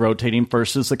just is rotating.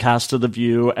 First is the cast of The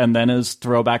View, and then is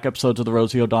throwback episodes of the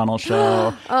Rosie O'Donnell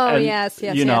Show. Yes.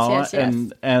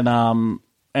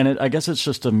 I guess it's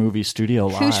just a movie studio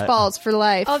lot. Koosh balls for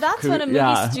life. Oh, that's what a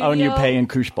movie studio... Oh, and you pay in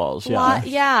koosh balls. Yeah.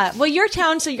 Yeah. Well, your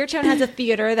town has a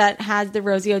theater that has the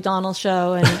Rosie O'Donnell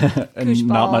Show and koosh balls.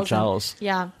 Not much else.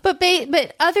 Yeah. But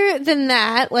other than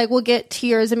that, like, we'll get to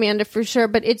yours, Amanda, for sure,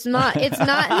 but it's not...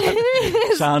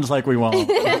 Sounds like we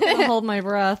won't. I'll hold my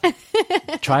breath.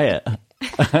 Try it.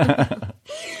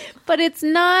 But it's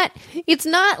not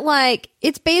like...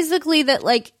 It's basically that,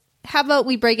 like, how about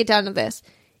we break it down to this?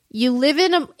 You live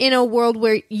in a world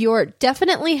where you're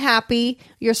definitely happy.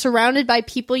 You're surrounded by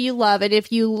people you love, and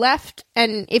if you left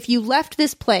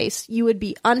this place, you would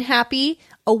be unhappy,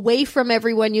 away from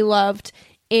everyone you loved,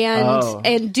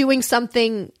 and doing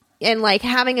something and like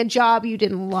having a job you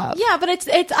didn't love. Yeah, but it's.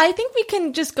 I think we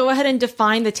can just go ahead and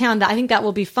define the town. I think that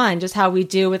will be fun, just how we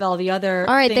do with all the other.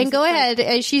 All right, things. then go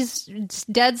ahead. She's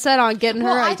dead set on getting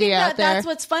her idea out there. That's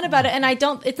what's fun about it, and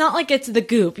it's not like it's the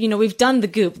Goop. You know, we've done the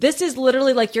Goop. This is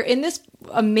literally like you're in this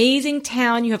amazing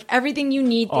town. You have everything you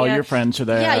need. All there. your friends are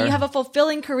there. Yeah, you have a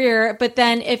fulfilling career. But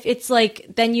then if it's like,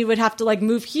 then you would have to like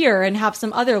move here and have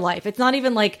some other life. It's not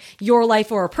even like your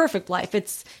life or a perfect life.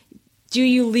 It's, do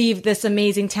you leave this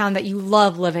amazing town that you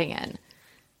love living in?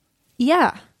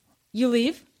 Yeah. You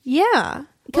leave? Yeah.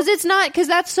 Because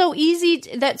that's so easy.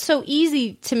 That's so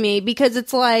easy to me, because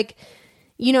it's like,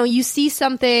 you know, you see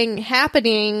something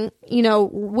happening, you know,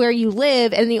 where you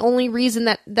live, and the only reason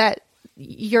that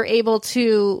you're able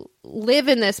to live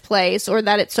in this place, or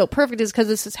that it's so perfect, is because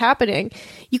this is happening.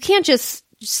 You can't just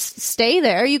stay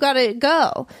there. You got to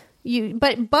go.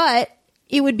 But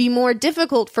it would be more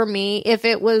difficult for me if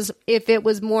it was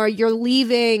more you're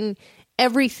leaving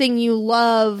everything you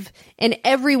love and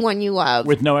everyone you love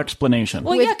with no explanation.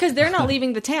 Well, yeah, because they're not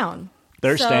leaving the town.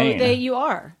 They're staying. You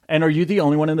are. And are you the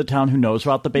only one in the town who knows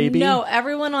about the baby? No,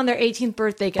 everyone on their 18th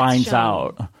birthday finds shown.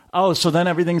 out. Oh, so then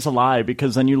everything's a lie,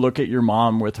 because then you look at your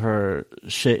mom with her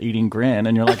shit-eating grin,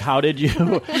 and you're like, how did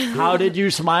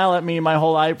you smile at me my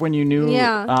whole life when you knew?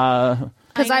 Yeah.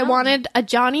 Because I wanted a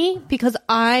Jonny, because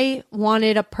I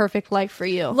wanted a perfect life for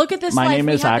you. Look at this. My life. name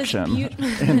is Action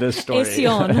in this story.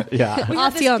 Yeah. We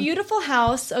have this beautiful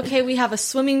house. Okay, we have a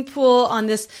swimming pool on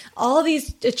all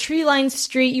these tree-lined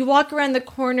street. You walk around the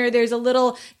corner. There's a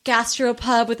little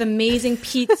gastropub with amazing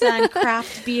pizza and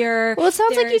craft beer. Well, it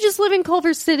sounds like you just live in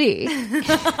Culver City.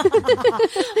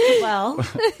 Well,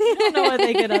 you don't know what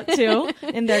they get up to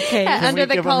in their cave. Under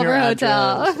the Culver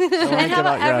Hotel. And how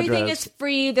about everything is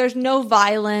free. There's no violence.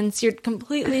 You're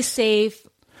completely safe.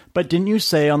 But didn't you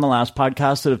say on the last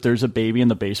podcast that if there's a baby in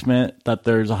the basement, that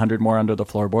there's 100 more under the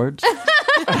floorboards?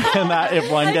 And that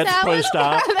if one gets pushed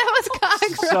out. That was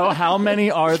cockroach. So how many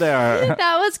are there?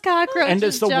 That was cockroach. And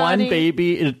does the one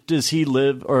baby, does he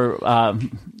live, or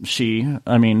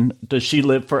does she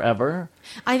live forever?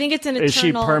 I think it's an eternal... Is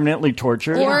she permanently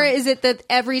tortured? Or is it that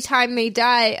every time they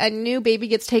die, a new baby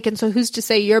gets taken, so who's to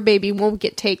say your baby won't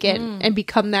get taken and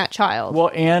become that child? Well,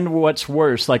 and what's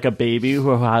worse, like a baby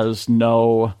who has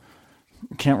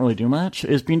can't really do much,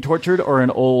 is being tortured, or an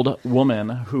old woman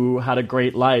who had a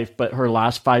great life, but her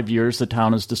last 5 years, the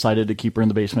town has decided to keep her in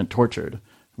the basement tortured.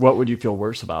 What would you feel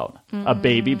worse about? A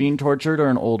baby being tortured, or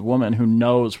an old woman who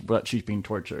knows that she's being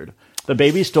tortured? The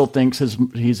baby still thinks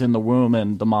he's in the womb,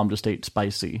 and the mom just ate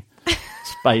spicy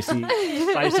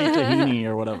tahini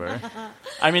or whatever.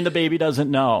 I mean, the baby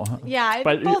doesn't know. Yeah,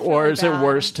 but both or really is bad. it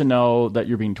worse to know that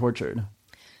you're being tortured?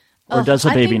 Or does a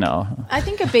baby know? I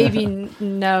think a baby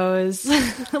knows.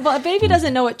 Well, a baby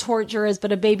doesn't know what torture is,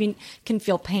 but a baby can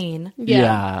feel pain.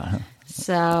 Yeah.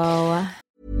 So...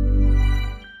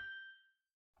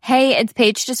 Hey, it's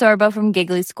Paige DeSorbo from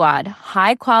Giggly Squad.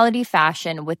 High quality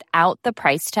fashion without the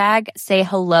price tag. Say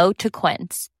hello to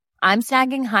Quince. I'm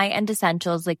snagging high-end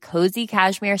essentials like cozy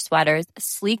cashmere sweaters,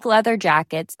 sleek leather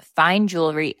jackets, fine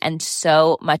jewelry, and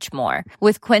so much more.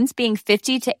 With Quince being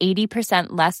 50 to 80%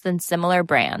 less than similar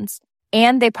brands.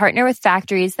 And they partner with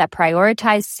factories that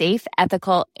prioritize safe,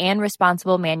 ethical, and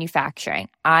responsible manufacturing.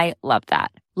 I love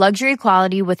that. Luxury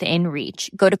quality within reach.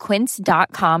 Go to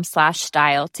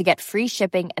quince.com/style to get free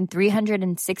shipping and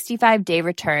 365-day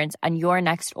returns on your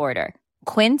next order.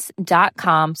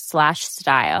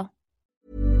 Quince.com/style.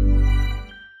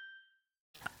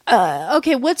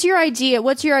 Okay, what's your idea?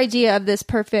 What's your idea of this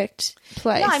perfect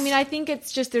place? Yeah, I mean, I think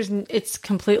it's just it's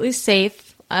completely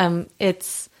safe.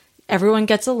 It's everyone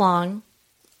gets along.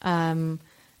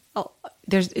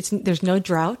 There's no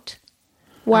drought.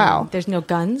 Wow. There's no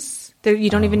guns. You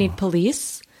don't even need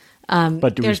police.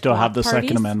 But do we still have the parties.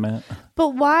 Second Amendment?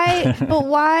 But why?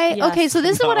 Yes. Okay, so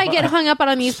this is what I get hung up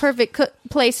on these perfect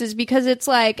places, because it's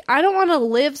like, I don't want to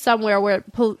live somewhere where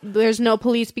there's no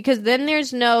police, because then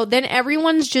then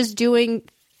everyone's just doing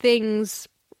things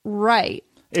right.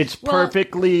 It's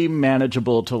perfectly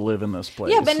manageable to live in this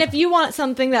place. Yeah, but if you want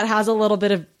something that has a little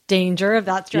bit of danger, if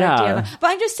that's your idea. But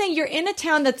I'm just saying, you're in a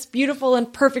town that's beautiful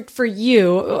and perfect for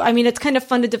you. I mean, it's kind of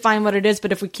fun to define what it is,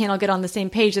 but if we can't all get on the same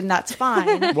page, then that's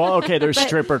fine. Well, okay, there's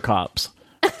stripper cops.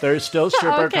 There's still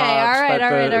stripper cops, all right,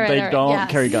 but they don't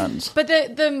Yes. carry guns. But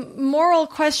the moral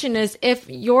question is, if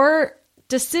your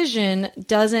decision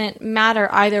doesn't matter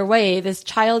either way, this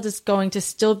child is going to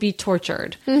still be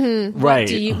tortured. Mm-hmm.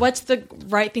 Right. What's the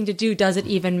right thing to do? Does it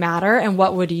even matter? And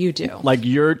what would you do? Like,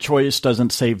 your choice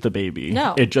doesn't save the baby.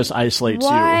 No. It just isolates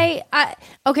you.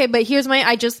 Okay, but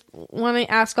I just want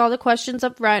to ask all the questions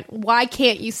up front. Why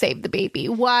can't you save the baby?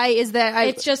 Why is that?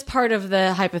 It's just part of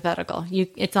the hypothetical.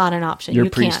 It's not an option. Your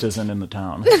you priest can't. isn't in the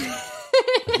town.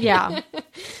 Yeah.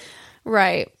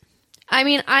 Right. I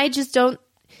mean, I just don't.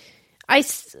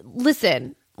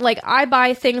 Listen, like, I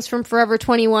buy things from Forever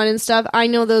 21 and stuff. I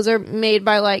know those are made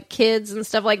by, like, kids and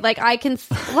stuff. Like I can,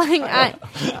 like,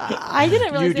 I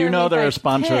didn't realize You do know they're a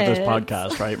sponsor of this kids.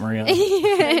 podcast, right, Maria?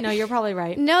 No, you're probably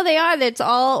right. No, they are. It's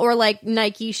all, or like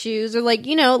Nike shoes, or like,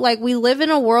 like, we live in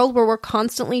a world where we're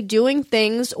constantly doing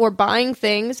things or buying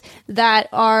things that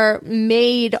are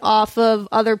made off of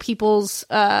other people's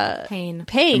Pain.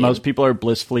 And most people are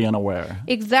blissfully unaware.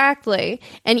 Exactly.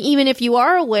 And even if you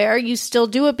are aware, you still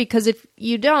do it, because if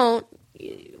you don't,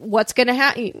 what's going to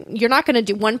happen? You're not going to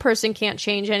do. One person can't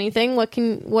change anything. What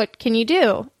can you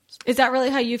do? Is that really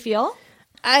how you feel?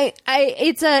 I'm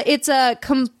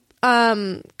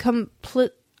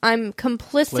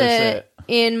complicit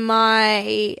in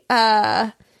my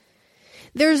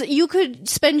you could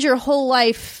spend your whole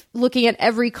life looking at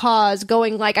every cause,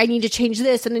 going like, I need to change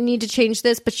this and I need to change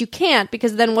this, but you can't,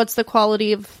 because then what's the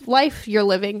quality of life you're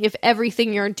living if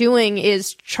everything you're doing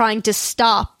is trying to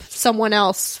stop someone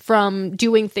else from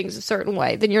doing things a certain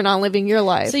way? Then you're not living your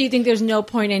life. So you think there's no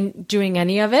point in doing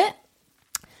any of it?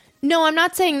 No, I'm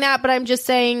not saying that, but I'm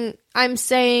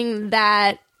saying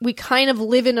that we kind of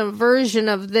live in a version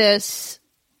of this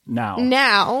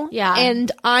now. Yeah.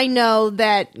 And I know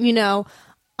that,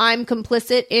 I'm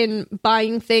complicit in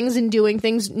buying things and doing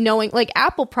things, knowing, like,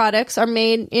 Apple products are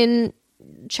made in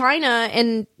China,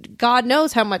 and God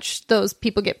knows how much those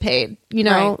people get paid.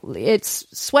 Right.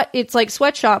 It's like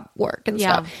sweatshop work and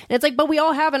stuff. And it's like, but we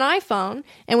all have an iPhone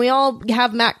and we all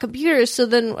have Mac computers. So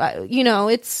then,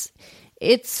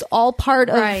 it's all part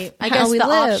of Right. I how guess we the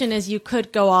live. option is you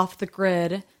could go off the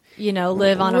grid,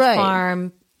 live on a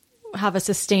farm, have a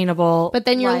sustainable But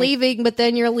then you're life.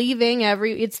 leaving.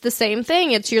 It's the same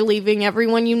thing. You're leaving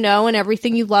everyone you know and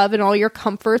everything you love and all your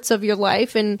comforts of your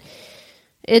life, and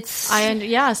it's.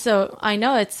 So I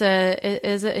know it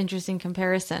is an interesting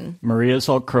comparison. Maria's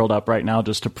all curled up right now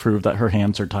just to prove that her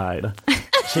hands are tied.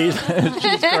 She's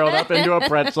curled up into a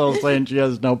pretzel, saying she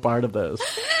has no part of this.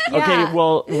 Yeah. Okay,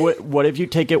 well, what if you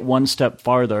take it one step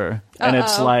farther, and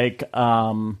it's like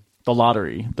the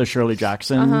lottery, the Shirley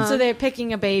Jackson. So they're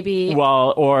picking a baby.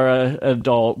 Well, or an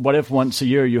adult. What if once a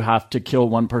year you have to kill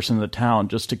one person in the town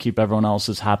just to keep everyone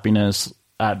else's happiness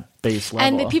at base level?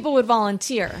 And the people would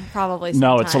volunteer, probably.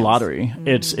 No, it's a sometimes. lottery.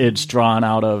 It's drawn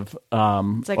out of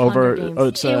It's like over. Hunger Games.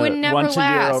 It's it would never once a year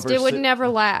last. over It would never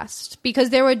last,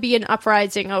 because there would be an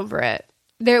uprising over it.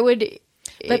 There would.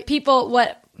 But people,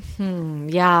 but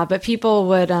people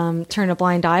would turn a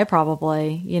blind eye,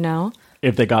 probably.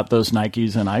 If they got those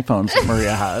Nikes and iPhones that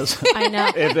Maria has. I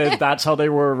know. if that's how they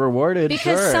were rewarded,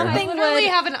 Because sure. something I literally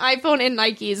would, have an iPhone and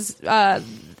Nikes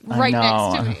right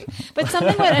next to me. but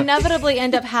something would inevitably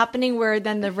end up happening where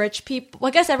then the rich people. Well,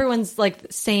 I guess everyone's like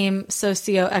same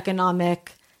socioeconomic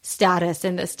status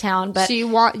in this town, but So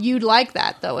you'd like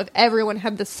that though, if everyone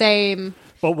had the same.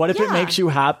 But what if it makes you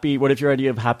happy? What if your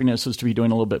idea of happiness is to be doing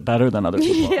a little bit better than other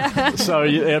people? Yeah. So,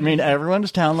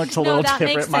 everyone's town looks a little that makes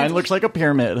different. Mine sense. looks like a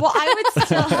pyramid. well, I would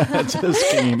still. That's the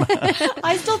scheme.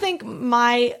 I still think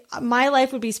my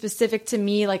life would be specific to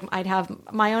me. Like, I'd have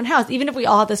my own house. Even if we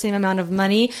all had the same amount of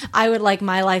money, I would like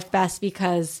my life best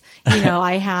because,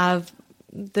 I have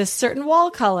this certain wall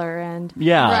color and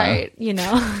Right.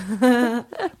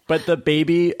 But the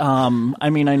baby, I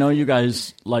know you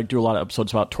guys do a lot of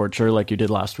episodes about torture, like you did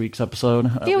last week's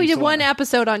episode. Yeah, we did one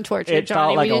episode on torture, It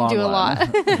Johnny. felt like We didn't do a long lot.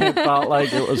 one. It felt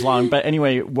like it was long. But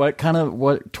anyway, what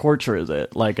torture is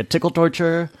it? Like a tickle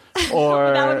torture?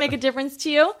 Or that would make a difference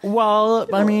to you. Well,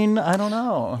 I don't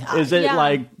know. Is it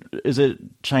like is it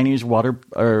Chinese water,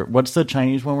 or what's the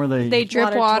Chinese one where they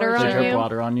drip water on you? They drip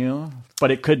water on you,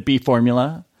 but it could be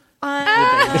formula.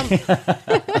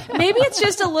 Maybe it's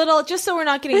just a little, just so we're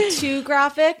not getting too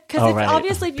graphic, because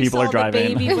obviously if you People saw the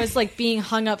baby was like being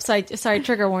hung upside, sorry,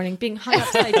 trigger warning, being hung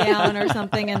upside down or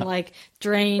something and like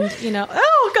drained,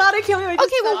 oh God, I can't believe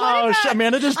Okay, well, what about...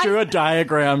 Amanda just drew a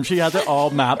diagram. She has it all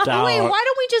mapped out. Wait, why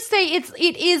don't we just say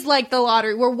it is like the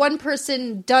lottery where one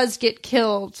person does get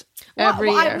killed every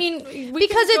year? I mean,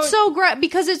 because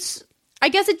it's I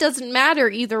guess it doesn't matter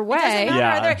either way. It doesn't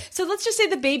matter either. So let's just say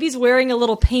the baby's wearing a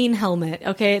little pain helmet,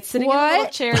 okay? It's sitting in a little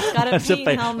chair. It's got a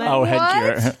pain helmet. Oh,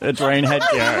 headgear. It's rain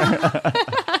headgear.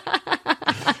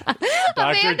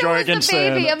 Dr.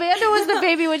 Jorgensen. Amanda was the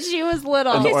baby when she was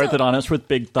little. And the orthodontist with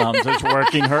big thumbs is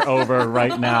working her over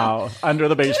right now under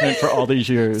the basement for all these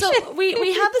years. So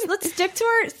we have this. Let's stick to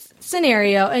our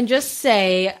scenario and just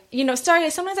say, sorry,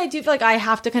 sometimes I do feel like I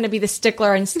have to kind of be the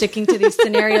stickler and sticking to these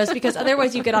scenarios because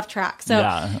otherwise you get off track. So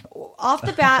off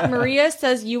the bat, Maria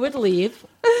says you would leave.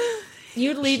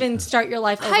 You'd leave and start your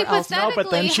life over elsewhere. No,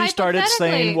 but then she started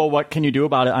saying, well, what can you do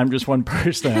about it? I'm just one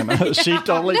person. She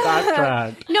totally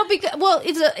backtracked. No, because,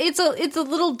 it's a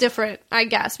little different, I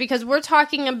guess, because we're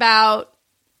talking about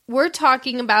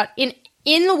in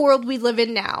the world we live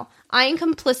in now. I am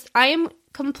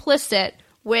complicit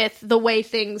with the way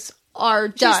things are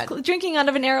done. She's drinking out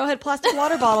of an Arrowhead plastic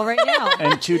water bottle right now.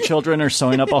 And 2 children are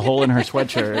sewing up a hole in her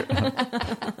sweatshirt.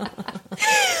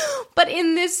 But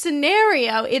in this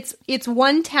scenario, it's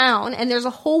one town, and there's a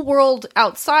whole world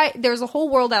outside. There's a whole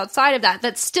world outside of that.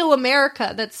 That's still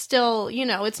America. That's still,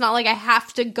 it's not like I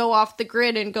have to go off the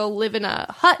grid and go live in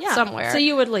a hut somewhere. So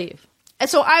you would leave.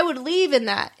 So I would leave in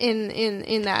that in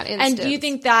that instance. And do you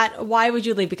think why would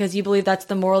you leave? Because you believe that's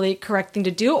the morally correct thing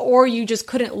to do, or you just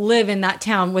couldn't live in that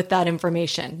town with that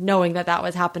information, knowing that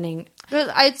was happening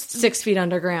 6 feet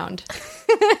underground?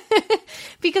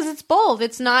 Because it's both.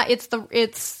 It's not.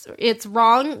 It's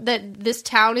wrong that this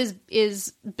town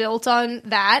is built on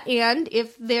that, and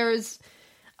if there's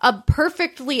a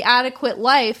perfectly adequate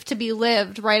life to be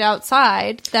lived right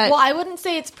outside. Well, I wouldn't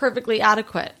say it's perfectly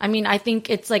adequate. I mean, I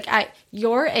think it's like at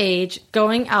your age,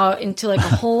 going out into like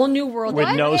a whole new world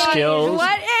with no skills.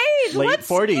 What age? Late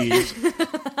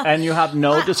 40s, and you have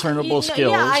no discernible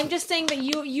skills. Yeah, I'm just saying that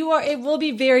you are. It will be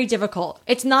very difficult.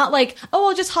 It's not like, oh,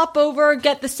 I'll just hop over,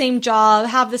 get the same job,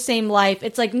 have the same life.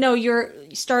 It's like, no, you're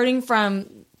starting from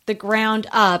the ground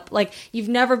up. Like, you've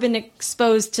never been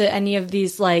exposed to any of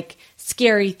these like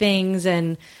scary things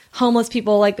and homeless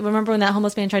people. Like, remember when that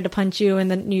homeless man tried to punch you in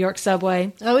the New York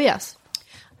subway? Oh, yes.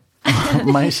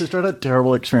 My sister had a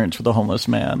terrible experience with a homeless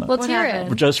man. Let's hear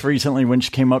it. Just recently, when she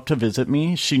came up to visit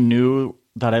me, she knew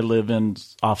that I live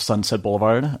off Sunset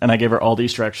Boulevard, and I gave her all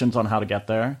these directions on how to get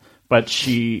there. But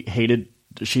she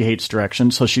hates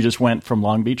directions, so she just went from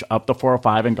Long Beach up the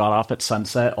 405 and got off at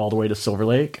Sunset all the way to Silver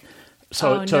Lake.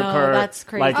 So it took her that's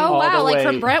crazy. like all the way like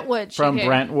from Brentwood.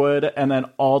 Brentwood, and then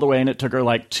all the way, and it took her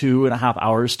like 2.5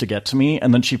 hours to get to me.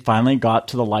 And then she finally got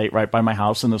to the light right by my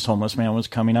house, and this homeless man was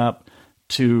coming up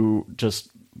to just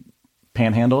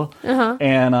panhandle. Uh-huh.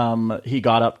 And he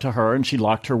got up to her, and she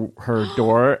locked her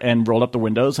door and rolled up the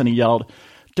windows, and he yelled,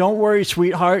 "Don't worry,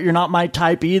 sweetheart, you're not my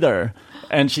type either."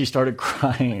 And she started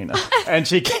crying. And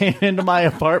she came into my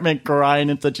apartment crying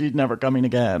and said she's never coming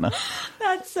again.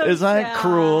 That's so Isn't that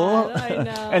cruel? I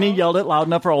know. And he yelled it loud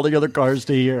enough for all the other cars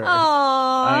to hear. Aww.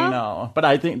 I know. But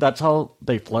I think that's how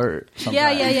they flirt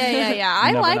sometimes. Yeah.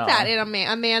 I like that in a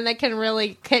man that can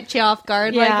really catch you off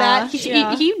guard like that.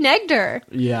 He negged her.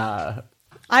 Yeah.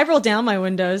 I roll down my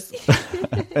windows.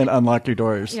 And unlock your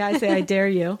doors. Yeah, I say, I dare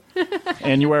you.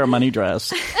 And you wear a money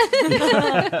dress.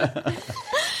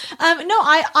 No,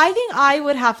 I think I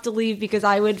would have to leave because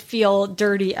I would feel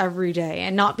dirty every day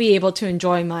and not be able to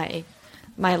enjoy my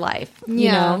life. Yeah.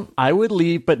 You know? I would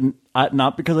leave, but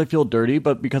not because I feel dirty,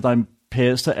 but because I'm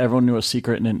pissed that everyone knew a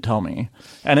secret and didn't tell me.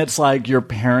 And it's like your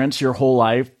parents your whole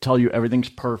life tell you everything's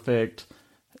perfect.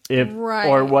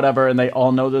 Or whatever, and they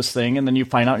all know this thing, and then you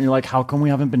find out and you're like, how come we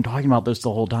haven't been talking about this the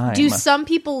whole time? Do some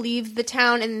people leave the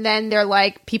town and then they're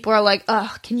like, people are like,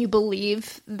 ugh, can you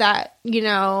believe that,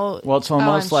 Well, it's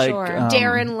almost like sure.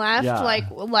 Darren left? Yeah.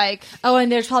 Like oh, and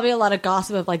there's probably a lot of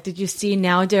gossip of like, did you see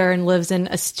now Darren lives in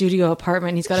a studio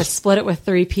apartment, he's got to split it with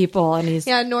 3 people, and he's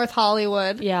North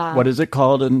Hollywood. Yeah. What is it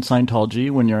called in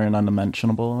Scientology when you're an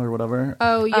undimensionable or whatever?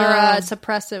 Oh, you're a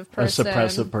suppressive person. A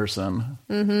suppressive person.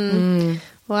 Mm-hmm.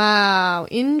 Wow,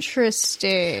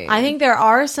 interesting. I think there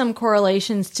are some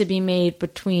correlations to be made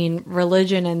between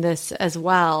religion and this as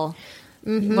well.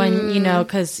 when,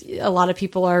 because a lot of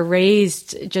people are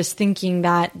raised just thinking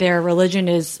that their religion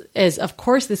is of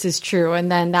course this is true.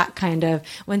 And then that kind of,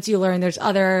 once you learn there's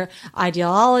other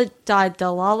ideologies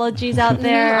out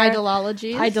there.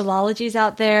 Ideologies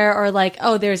out there, or like,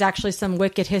 oh, there's actually some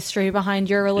wicked history behind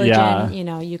your religion.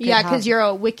 You could because you're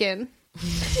a Wiccan.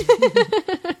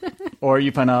 Or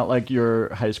you find out like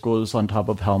your high school is on top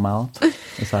of Hellmouth.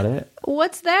 Is that it?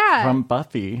 What's that? From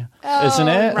Buffy, isn't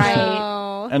it?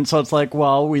 Right. And so it's like,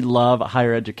 well, we love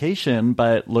higher education,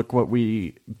 but look what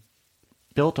we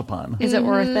built upon. Is it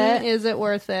worth it? Is it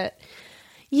worth it?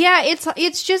 Yeah,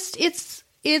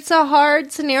 it's a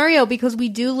hard scenario because we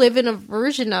do live in a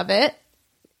version of it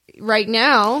right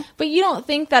now. But you don't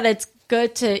think that it's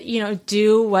good to,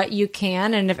 do what you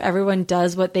can, and if everyone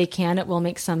does what they can, it will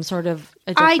make some sort of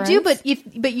a difference? I do,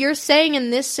 but you're saying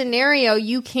in this scenario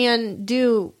you can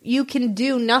do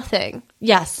nothing.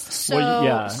 Yes.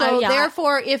 So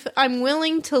therefore, if I'm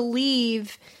willing to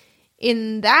leave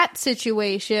in that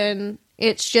situation,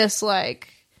 it's just like,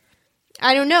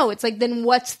 I don't know. It's like, then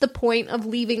what's the point of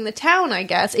leaving the town, I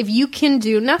guess, if you can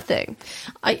do nothing?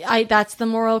 I that's the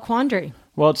moral quandary.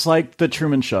 Well, it's like the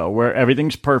Truman Show, where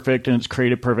everything's perfect and it's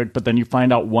created perfect, but then you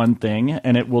find out one thing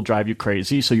and it will drive you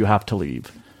crazy, so you have to leave.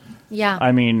 Yeah.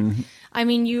 I mean,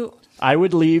 I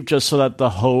would leave just so that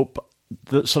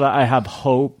so that I have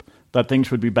hope that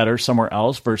things would be better somewhere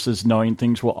else versus knowing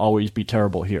things will always be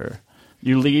terrible here.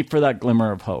 You leave for that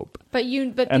glimmer of hope.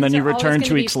 And then you return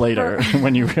 2 weeks later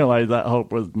when you realize that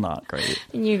hope was not great.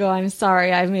 And you go, I'm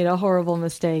sorry, I made a horrible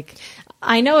mistake.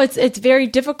 I know it's very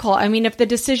difficult. I mean, if the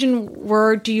decision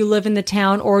were, do you live in the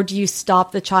town or do you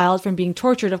stop the child from being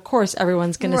tortured? Of course,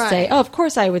 everyone's going to say, oh, of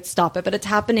course I would stop it. But it's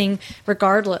happening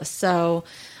regardless. So,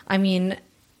 I mean,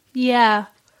 yeah,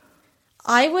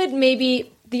 I would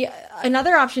maybe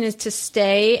another option is to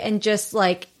stay and just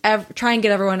like try and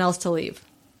get everyone else to leave.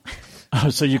 Oh,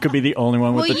 so you could be the only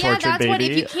one with the tortured baby. What,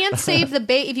 if you can't save the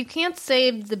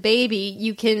baby,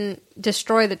 you can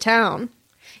destroy the town.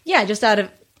 Yeah, just out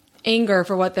of anger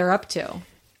for what they're up to.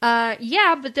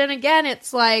 Yeah, but then again,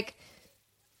 it's like,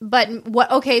 but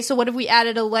what? Okay, so what if we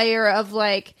added a layer of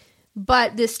like,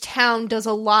 but this town does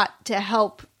a lot to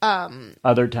help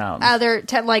other towns.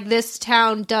 Like this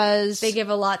town does. They give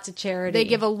a lot to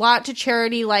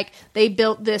charity. Like they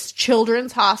built this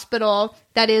children's hospital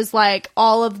that is like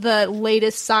all of the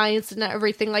latest science and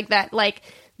everything like that. Like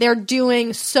they're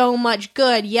doing so much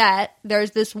good, yet there's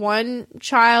this one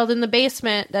child in the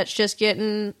basement that's just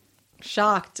getting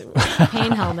shocked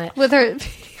pain helmet with her.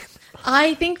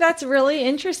 I think that's really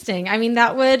interesting. I mean,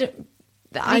 that would,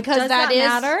 because that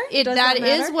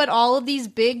is what all of these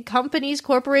big companies,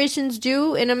 corporations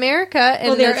do in America. And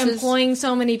well, they're employing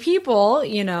so many people,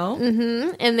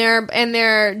 and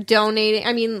they're donating.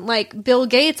 I mean, like Bill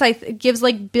Gates, gives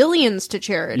like billions to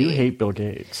charity. You hate Bill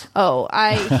Gates. Oh,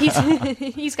 he's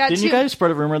got. Didn't you guys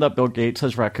spread a rumor that Bill Gates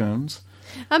has raccoons?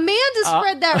 Amanda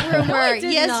spread that rumor.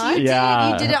 Yes, not. You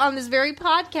did. You did it on this very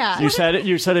podcast.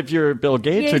 You said if you're Bill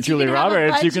Gates or Julia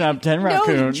Roberts, you can have 10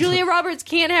 raccoons. No, Julia Roberts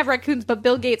can't have raccoons, but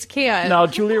Bill Gates can. No,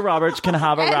 Julia Roberts can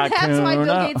have a raccoon. That's why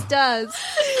Bill Gates does.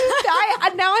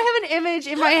 Now I have an image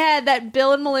in my head that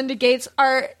Bill and Melinda Gates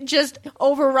are just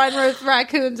overrun with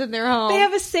raccoons in their home. They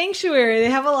have a sanctuary.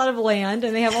 They have a lot of land,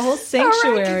 and they have a whole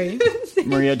sanctuary.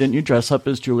 Maria, didn't you dress up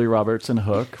as Julia Roberts in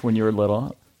Hook when you were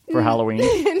little? For Halloween?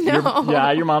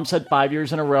 No. Your mom said 5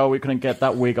 years in a row we couldn't get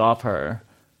that wig off her.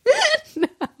 No.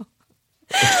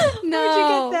 Where'd you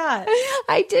get that?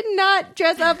 I did not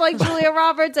dress up like Julia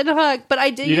Roberts and Hook, but I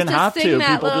did. You didn't have to.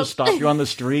 That People just stopped you on the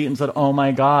street and said, "Oh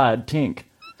my God, Tink."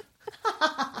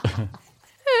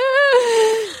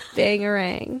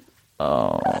 Bangarang.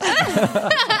 Oh.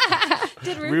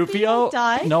 Did Rufio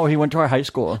die? No, he went to our high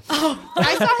school. Oh.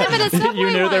 I saw him at a Subway. You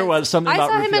knew there was something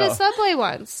about Rufio. I saw him at a Subway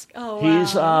once. Oh, wow.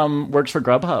 He's works for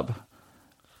Grubhub.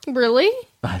 Really?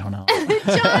 I don't know.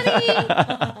 Jonny!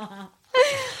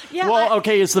 Yeah. Well,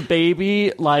 okay, is the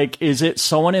baby, like, is it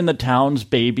someone in the town's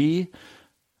baby?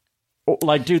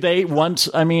 Like, do they once,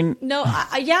 I mean... No,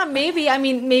 yeah, maybe. I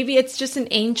mean, maybe it's just an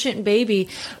ancient baby.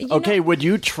 Would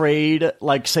you trade,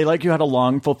 like, say, like, you had a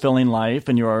long, fulfilling life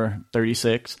and you're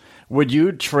 36... Would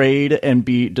you trade and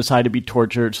decide to be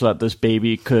tortured so that this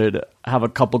baby could have a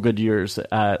couple good years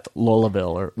at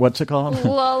Lullabille, or what's it called?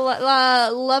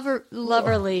 Loverly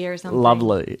or something.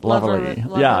 Lovery.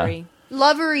 Yeah.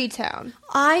 Lovery town.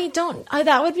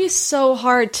 That would be so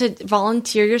hard to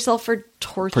volunteer yourself for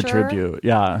torture. For tribute,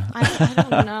 yeah. I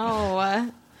don't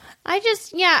know. I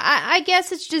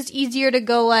guess it's just easier to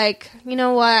go like, you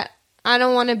know what? I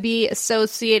don't want to be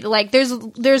associated. Like,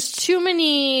 there's too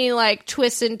many, like,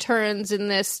 twists and turns in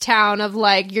this town of,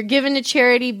 like, you're given to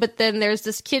charity, but then there's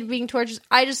this kid being tortured.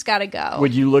 I just gotta go.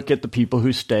 Would you look at the people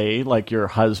who stay, like your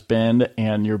husband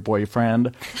and your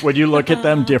boyfriend? Would you look at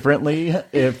them differently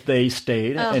if they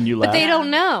stayed and you left? But they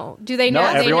don't know. Do they know? No,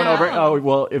 everyone they know? over... Oh,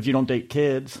 well, if you don't date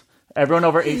kids. Everyone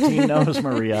over 18 knows,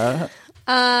 Maria.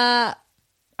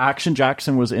 Action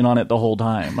Jackson was in on it the whole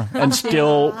time and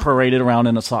still paraded around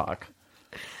in a sock.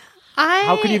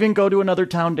 How could you even go to another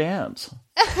town dance?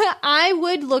 I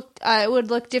would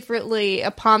look differently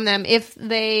upon them if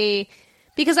they,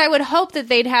 because I would hope that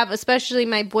they'd have, especially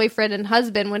my boyfriend and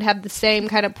husband, would have the same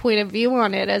kind of point of view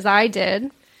on it as I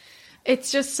did. It's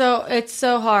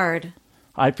so hard.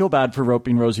 I feel bad for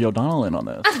roping Rosie O'Donnell in on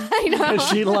this. I know.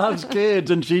 She loves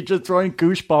kids and she's just throwing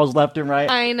goofballs left and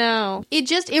right. I know.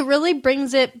 It really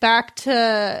brings it back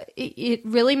to, it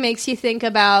really makes you think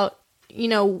about, you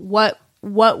know, what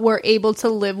we're able to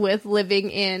live with living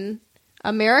in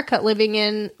America, living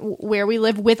in where we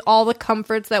live with all the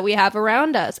comforts that we have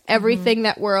around us. Everything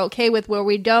that we're okay with, where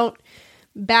we don't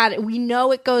we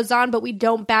know it goes on, but we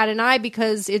don't bat an eye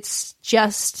because it's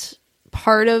just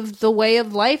part of the way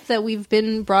of life that we've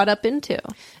been brought up into.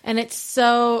 And it's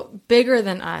so bigger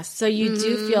than us. So you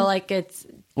do feel like it's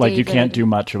like you can't do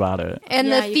much about it.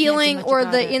 And the feeling or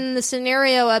in the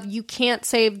scenario of you can't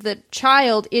save the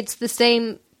child, it's the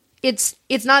same. It's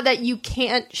not that you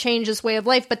can't change this way of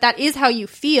life, but that is how you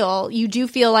feel. You do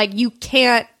feel like you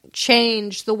can't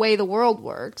change the way the world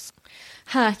works.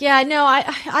 Yeah, no,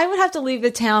 I would have to leave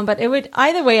the town, but it would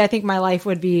either way. I think my life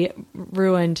would be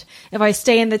ruined if I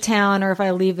stay in the town or if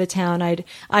I leave the town. I'd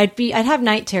have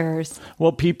night terrors.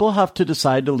 Well, people have to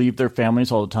decide to leave their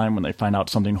families all the time when they find out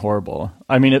something horrible.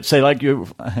 I mean, it's say like you.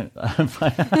 What,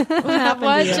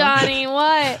 Johnny?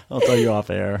 What? I'll tell you off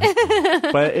air.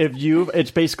 But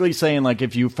it's basically saying like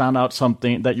if you found out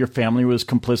something that your family was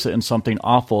complicit in something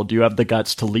awful, do you have the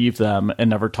guts to leave them and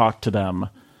never talk to them?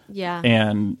 Yeah.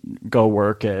 And go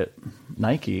work at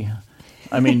Nike.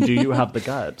 I mean, do you have the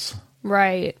guts?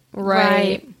 Right.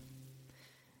 I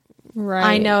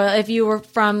know if you were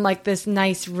from like this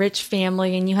nice rich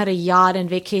family and you had a yacht and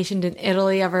vacationed in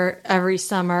Italy every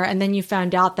summer, and then you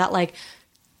found out that like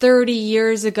 30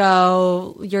 years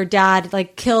ago your dad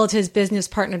like killed his business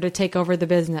partner to take over the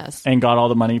business and got all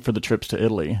the money for the trips to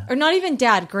Italy. Or not even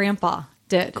dad, grandpa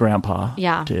did.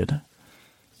 Did.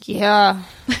 Yeah.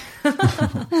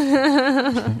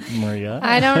 Maria?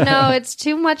 I don't know. It's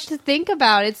too much to think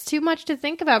about.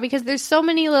 Because there's so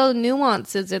many little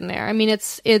nuances in there. I mean,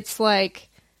 it's like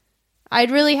I'd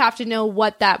really have to know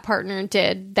what that partner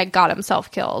did that got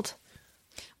himself killed.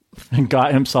 And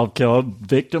got himself killed,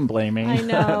 victim blaming. I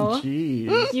know.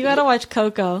 Jeez. You gotta watch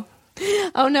Coco.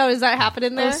 Oh no, does that happen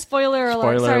in there? Oh, spoiler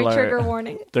alert. Sorry, trigger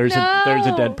warning. There's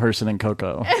a dead person in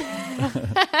Coco.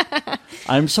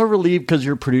 I'm so relieved because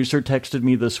your producer texted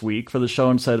me this week for the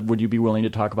show and said, would you be willing to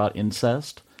talk about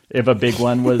incest? If a big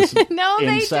one was No,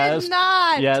 incest. They did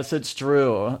not. Yes, it's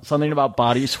true. Something about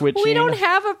body switching. We don't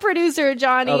have a producer,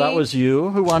 Johnny. Oh, that was you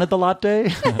who wanted the latte?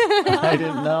 I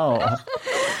didn't know.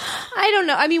 I don't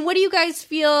know. I mean, what do you guys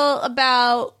feel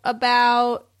about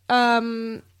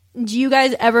do you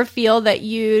guys ever feel that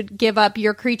you'd give up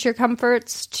your creature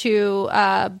comforts to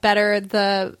better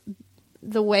the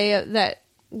way that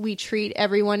we treat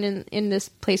everyone in this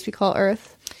place we call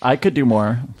Earth? I could do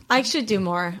more. I should do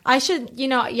more. I should,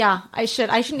 I should.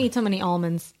 I shouldn't eat so many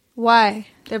almonds. Why?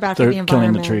 They're bad for the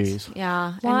environment. Killing the trees.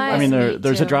 Yeah. Why? I mean,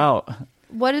 there's a drought.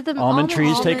 What did the almond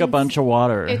trees take a bunch of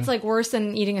water? It's like worse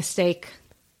than eating a steak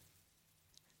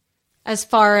as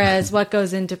far as what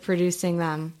goes into producing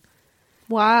them.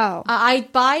 Wow. I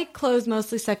buy clothes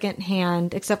mostly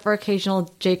secondhand, except for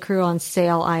occasional J. Crew on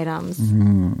sale items.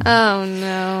 Mm. Oh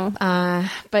no.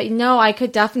 But no, I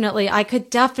could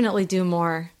definitely do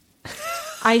more.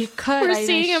 I could. We're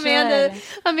seeing Amanda.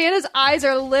 Amanda's eyes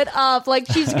are lit up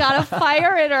like she's got a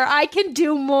fire in her. I can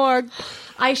do more.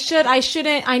 I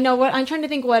shouldn't. I know what I'm trying to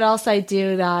think. What else I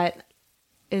do that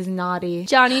is naughty.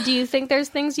 Johnny, do you think there's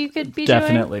things you could be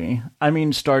Definitely. doing? I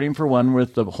mean, starting for one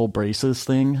with the whole braces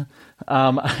thing,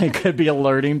 I could be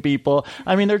alerting people.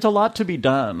 I mean, there's a lot to be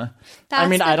done.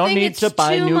 I don't need to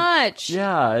buy too much.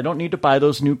 Yeah, I don't need to buy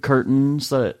those new curtains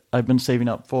that I've been saving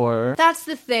up for. That's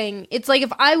the thing. It's like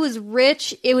if I was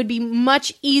rich, it would be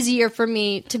much easier for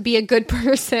me to be a good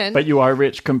person. But you are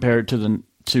rich compared to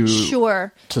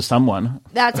sure to someone.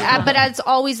 But that's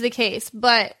always the case.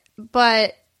 But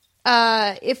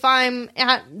if I'm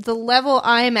at the level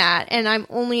I'm at and I'm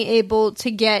only able to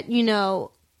get,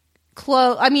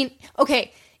 clothes. I mean,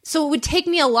 okay, So it would take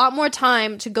me a lot more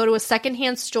time to go to a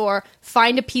secondhand store,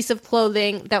 find a piece of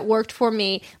clothing that worked for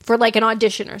me for like an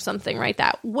audition or something like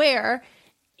that. Where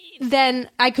then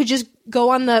I could just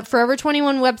go on the Forever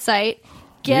 21 website.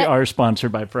 We are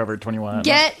sponsored by Forever 21.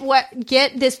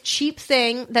 Get this cheap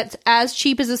thing that's as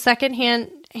cheap as a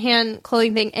secondhand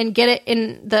clothing thing and get it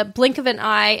in the blink of an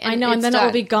eye. And I know, and then it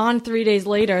will be gone 3 days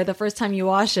later. The first time you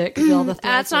wash it, because all the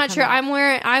threads That's not true.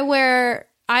 I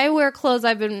wear clothes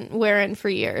I've been wearing for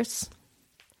years.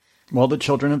 Well, the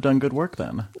children have done good work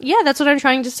then. Yeah, that's what I'm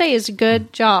trying to say is a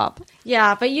good job.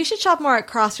 Yeah, but you should shop more at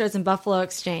Crossroads and Buffalo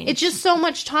Exchange. It's just so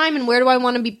much time, and where do I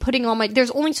want to be putting all my...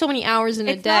 There's only so many hours in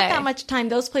a day. It's not that much time.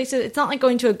 Those places, it's not like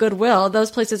going to a Goodwill.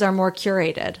 Those places are more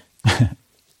curated.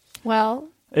 Well...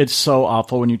 It's so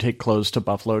awful when you take clothes to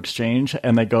Buffalo Exchange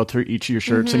and they go through each of your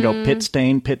shirts and go pit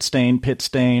stain, pit stain, pit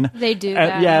stain. They do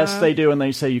that. Yes, they do, and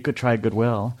they say you could try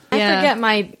Goodwill. I forget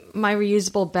my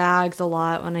reusable bags a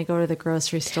lot when I go to the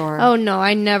grocery store. Oh, no,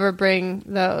 I never bring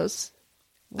those.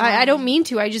 Wow. I don't mean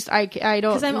to. I don't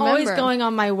Because I'm always going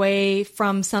on my way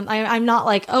from some... I'm not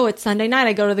like, oh, it's Sunday night.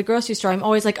 I go to the grocery store. I'm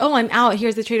always like, oh, I'm out.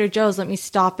 Here's the Trader Joe's. Let me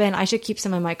stop in. I should keep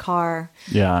some in my car.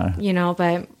 Yeah. You know,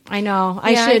 but I know.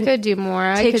 I could do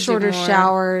more. Take shorter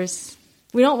showers.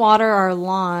 We don't water our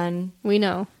lawn. We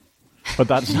know. But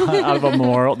that's not out of a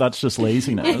moral. That's just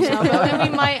laziness. No, but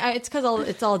we might... It's because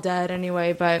it's all dead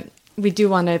anyway, but we do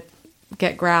want to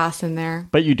get grass in there.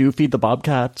 But you do feed the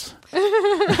bobcats. It's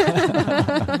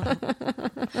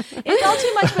all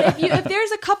too much, but if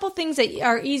there's a couple things that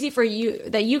are easy for you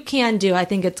that you can do, I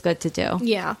think it's good to do.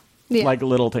 Yeah. Like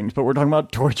little things, but we're talking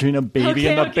about torturing a baby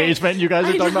in the basement. You guys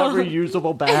are talking about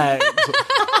reusable bags.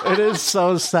 It is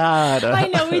so sad. I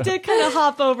know, we did kind of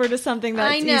hop over to something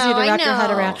that's easy to wrap your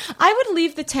head around. I would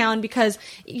leave the town because,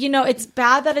 it's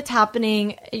bad that it's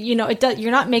happening.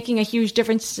 You're not making a huge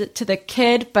difference to the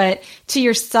kid, but to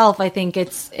yourself, I think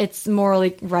it's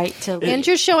morally right to leave. And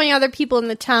you're showing other people in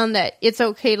the town that it's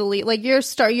okay to leave. Like you're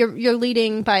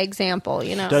leading by example,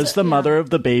 Does the mother of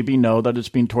the baby know that it's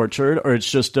being tortured, or it's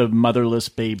just a motherless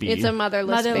baby? It's a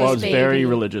motherless baby. Well, it's very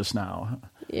religious now.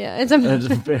 Yeah, it's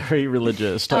very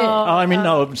religious.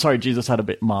 No, sorry, Jesus had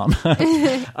a mom.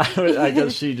 I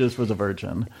guess she just was a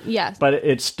virgin. Yes. But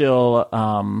it's still...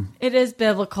 it is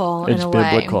biblical in a way.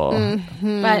 It's biblical.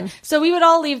 Mm-hmm. But, so we would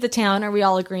all leave the town. Are we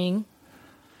all agreeing?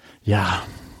 Yeah.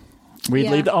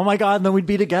 We'd leave. Oh my God! And then we'd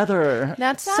be together.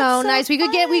 That's so nice. We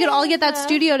could all get that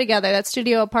studio together, that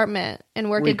studio apartment, and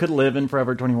work. We could live in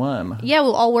Forever 21. Yeah,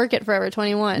 we'll all work at Forever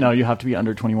 21. No, you have to be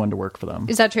under 21 to work for them.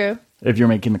 Is that true? If you're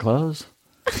making the clothes.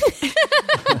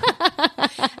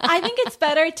 I think it's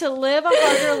better to live a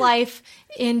harder life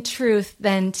in truth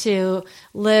than to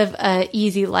live a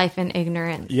easy life in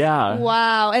ignorance. Yeah.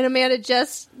 Wow. And Amanda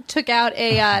just took out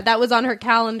a that was on her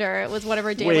calendar. It was one of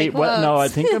her daily quotes. What? No, I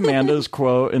think Amanda's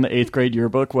quote in the 8th grade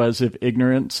yearbook was, "If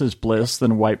ignorance is bliss,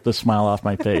 then wipe the smile off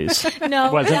my face."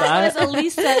 No, wasn't that? Was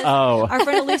Elise said. Oh, our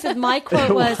friend Elise said my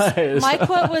quote was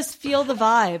 "Feel the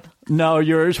vibe." No,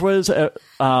 yours was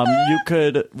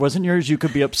wasn't yours you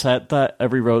could be upset that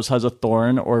every rose has a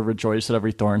thorn, or rejoice that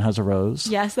every thorn has a rose?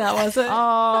 Yes, that was it.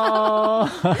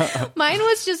 Oh. Mine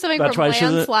was just something from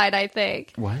Landslide, I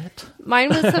think. What? Mine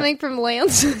was something from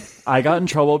Landslide. I got in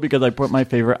trouble because I put my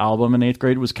favorite album in 8th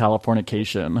grade was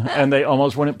Californication, and they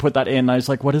almost wouldn't put that in. And I was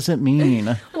like, what does it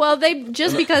mean? Well,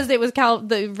 because it was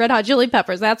the Red Hot Chili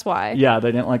Peppers, that's why. Yeah,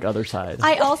 they didn't like Other Side.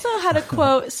 I also had a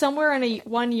quote somewhere in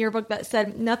one yearbook that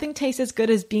said, "Nothing tastes as good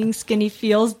as being skinny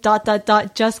feels, ...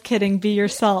 Just kidding, be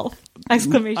yourself."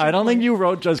 Exclamation I don't think you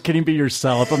wrote "Just kidding, be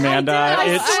yourself," Amanda.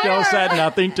 I still said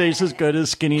 "Nothing tastes as good as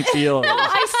skinny feels." No,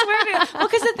 I swear to you. Well,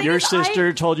 because your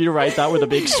sister told you to write that with a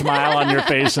big smile on your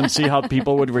face and see how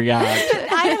people would react.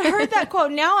 I have heard that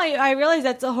quote. Now I realize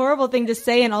that's a horrible thing to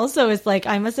say, and also it's like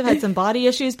I must have had some body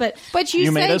issues. But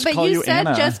you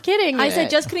said "Just kidding." I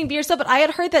said "Just kidding, be yourself." But I had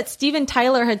heard that Steven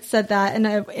Tyler had said that in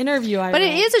an interview. But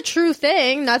it is a true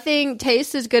thing. Nothing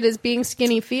tastes as good as being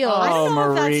skinny feels. I don't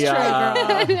know Maria. if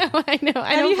that's true, girl. I know.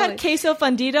 Have you had queso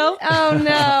fundido? Oh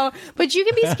no! But you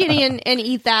can be skinny and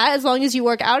eat that as long as you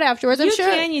work out afterwards. I'm sure.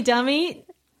 You can, you dummy.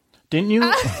 Didn't you?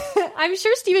 I'm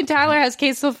sure Steven Tyler has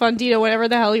queso fundido, whatever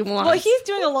the hell he wants. Well, he's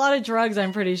doing a lot of drugs,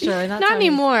 I'm pretty sure. Not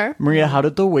anymore. Maria, how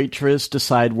did the waitress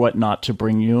decide what not to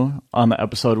bring you on the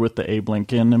episode with the Abe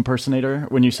Lincoln impersonator?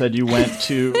 When you said you went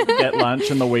to get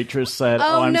lunch and the waitress said,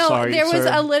 I'm sorry, there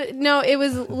sir. Was it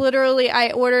was literally,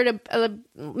 I ordered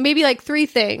maybe like 3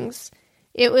 things.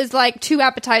 It was like 2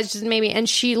 appetizers maybe, and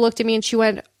she looked at me and she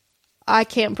went, "I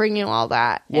can't bring you all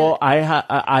that." Well,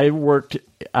 I worked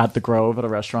at the Grove at a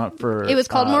restaurant for... It was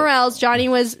called Morel's. Jonny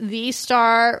was the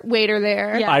star waiter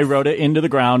there. Yeah. I wrote it into the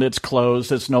ground. It's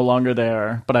closed. It's no longer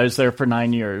there. But I was there for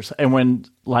 9 years. And when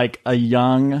like a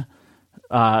young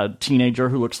teenager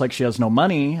who looks like she has no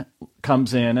money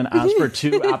comes in and asks for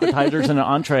 2 appetizers and an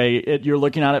entree, you're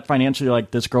looking at it financially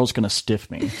like, this girl's going to stiff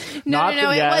me. No.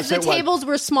 The tables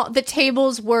were small. The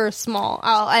tables were small.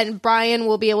 And Brian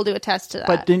will be able to attest to that.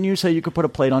 But didn't you say you could put a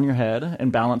plate on your head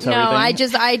and balance everything?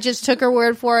 No, I just took her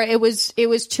word for it. It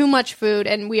was too much food,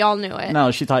 and we all knew it.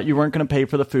 No, she thought you weren't going to pay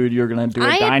for the food. You were going to do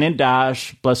a dine and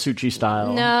dash, Blasucci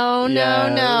style.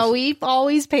 No. We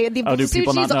always pay. The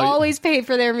Blasucci's always paid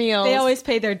for their meals. They always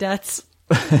pay their debts.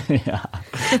 Yeah.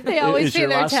 They always pay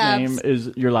their tabs.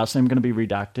 Is your last name going to be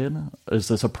redacted? Is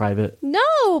this a private?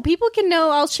 No, people can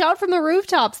know. I'll shout from the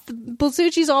rooftops. The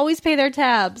Blasucci's always pay their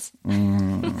tabs.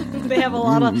 They have a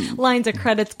lot of lines of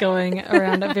credits going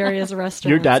around at various restaurants.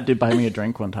 Your dad did buy me a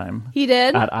drink one time. He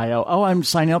did? At I.O. Oh, I'm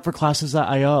signing up for classes at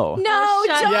I.O. No,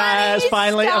 Jonny, yes,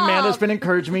 finally. stop. Amanda's been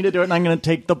encouraging me to do it, and I'm going to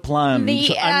take the plunge. The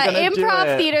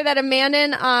improv theater that Amanda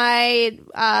and I,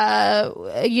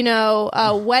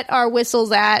 wet our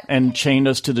whistles at. And chained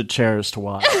us to the chairs to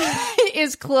watch.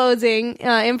 Is closing.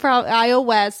 Improv I.O.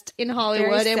 West in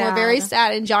Hollywood. And we're very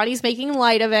sad. And Johnny's making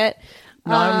light of it.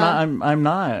 No, I'm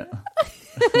not.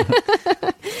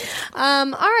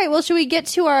 All right. Well, should we get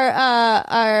to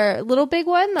our little big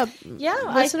one?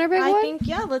 Listener big one? I think,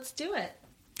 let's do it.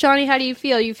 Jonny, how do you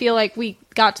feel? You feel like we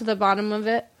got to the bottom of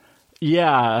it?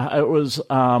 Yeah, it was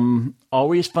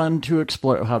always fun to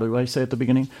explore. How do I say at the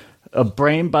beginning? A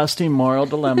brain-busting moral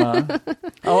dilemma.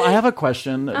 Oh, I have a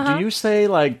question. Do you say,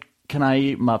 like, can I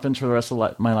eat muffins for the rest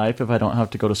of my life if I don't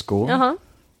have to go to school? Uh-huh.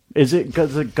 Does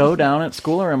it go down at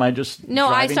school, or am I just No,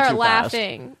 I driving start too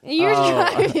laughing. Fast? You're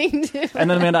driving too fast. And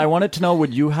then, Amanda, I wanted to know,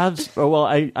 would you have... Oh, well,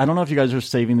 I don't know if you guys are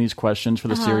saving these questions for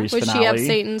the series would finale. Would she have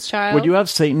Satan's child? Would you have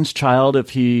Satan's child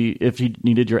if he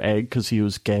needed your egg because he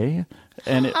was gay?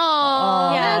 And that's nice.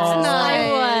 I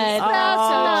would. That's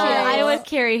so cute. I would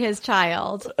carry his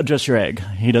child. Just your egg.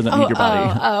 He doesn't need your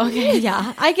body. Oh, okay.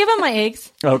 Yeah. I give him my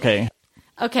eggs. Okay.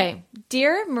 Okay.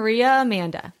 Dear Maria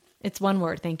Amanda. It's one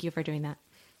word. Thank you for doing that.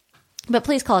 But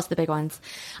please call us the big ones.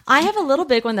 I have a little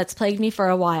big one that's plagued me for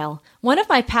a while. One of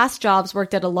my past jobs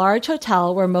worked at a large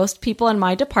hotel where most people in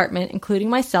my department, including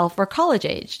myself, were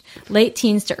college-aged, late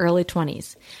teens to early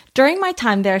 20s. During my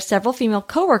time there, several female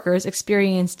coworkers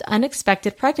experienced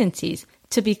unexpected pregnancies.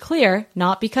 To be clear,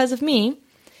 not because of me.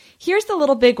 Here's the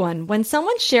little big one. When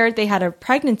someone shared they had a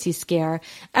pregnancy scare,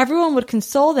 everyone would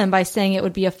console them by saying it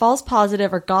would be a false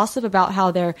positive or gossip about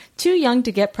how they're too young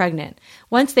to get pregnant.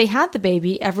 Once they had the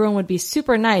baby, everyone would be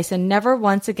super nice and never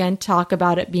once again talk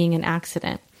about it being an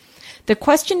accident. The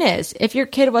question is, if your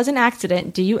kid was an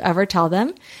accident, do you ever tell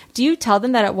them? Do you tell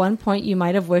them that at one point you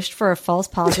might have wished for a false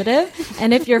positive?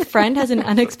 And if your friend has an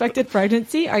unexpected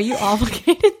pregnancy, are you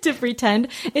obligated to pretend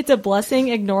it's a blessing,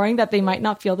 ignoring that they might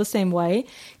not feel the same way?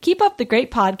 Keep up the great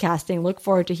podcasting. Look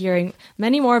forward to hearing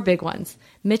many more big ones.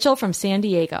 Mitchell from San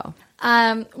Diego.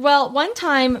 Well, one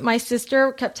time my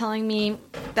sister kept telling me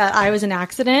that I was an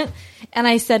accident, and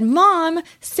I said, Mom,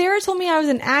 Sarah told me I was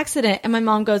an accident, and my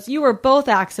mom goes, you were both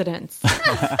accidents.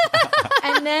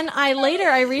 And then I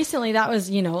recently, that was,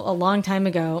 a long time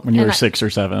ago. When you were 6 or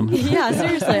 7. Yeah,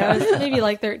 seriously, I was maybe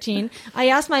like 13. I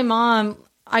asked my mom,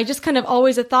 I just kind of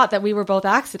always had thought that we were both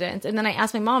accidents, and then I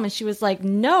asked my mom, and she was like,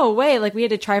 no way, like we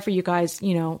had to try for you guys,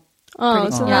 Oh,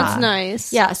 so that's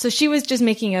nice. Yeah, so she was just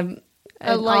making an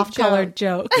off-colored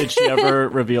joke. Did she ever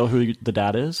reveal who the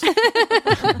dad is? She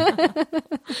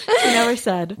never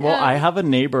said. Well, I have a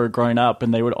neighbor growing up,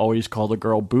 and they would always call the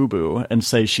girl Boo Boo and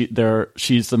say she's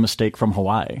the mistake from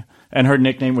Hawaii. And her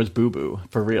nickname was Boo Boo,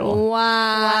 for real.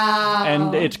 Wow.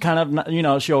 And it's kind of,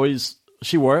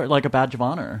 she wore it like a badge of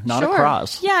honor, not a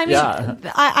cross. Yeah, I mean,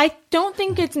 I don't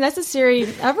think it's necessary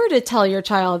ever to tell your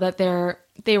child that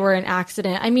they were an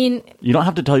accident. I mean... You don't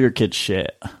have to tell your kids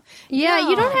shit. Yeah,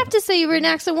 you don't have to say you were an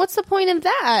accident. What's the point of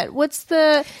that? What's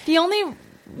the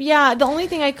only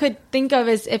thing I could think of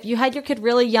is if you had your kid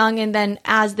really young and then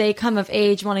as they come of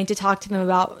age wanting to talk to them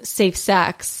about safe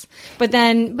sex. But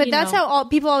that's how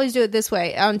people always do it this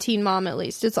way on Teen Mom, at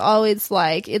least. It's always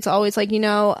like,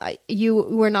 you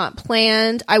were not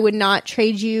planned. I would not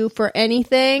trade you for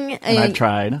anything. And I've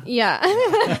tried. Yeah.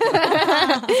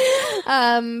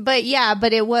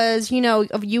 But it was,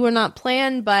 you were not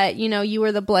planned, but, you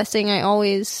were the blessing I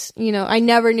always, I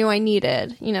never knew I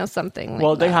needed, something like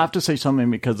Well, that. they have to say something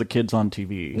because the kid's on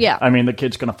TV. Yeah. I mean, the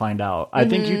kid's going to find out. I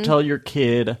think you tell your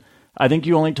kid, I think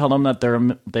you only tell them that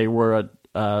they were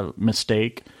a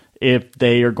mistake if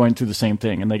they are going through the same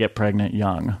thing and they get pregnant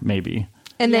young, maybe.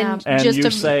 And Yeah. then And just you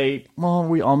to say, well,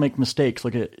 we all make mistakes.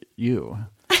 Look at you.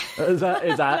 Is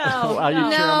that how you cheer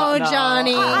 'em up? No,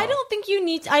 Johnny. I don't think you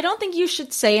need. I don't think you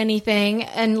should say anything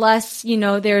unless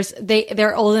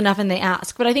they're old enough and they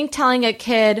ask. But I think telling a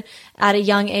kid at a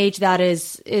young age that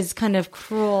is kind of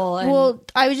cruel. And, Well,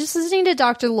 I was just listening to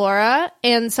Dr. Laura,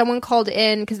 and someone called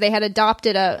in because they had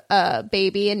adopted a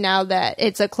baby, and now that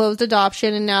it's a closed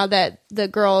adoption, and now that the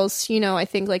girl's, I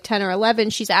think like 10 or 11,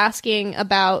 she's asking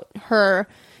about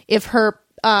if her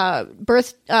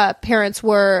birth parents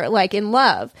were like in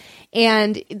love,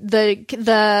 and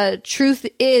the truth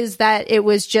is that it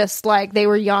was just like they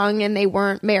were young and they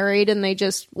weren't married and they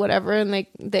just whatever, and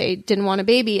they didn't want a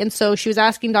baby. And so she was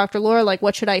asking Dr. Laura, like,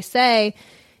 what should I say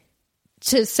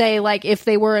to say, like, if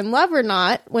they were in love or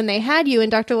not when they had you? And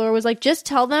Dr. Laura was like, just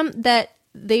tell them that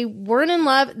they weren't in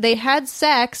love, they had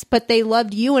sex, but they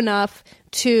loved you enough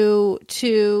to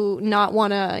not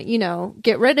want to,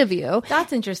 get rid of you.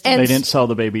 that's interesting. They didn't sell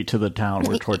the baby to the town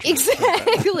where torture.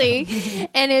 Exactly.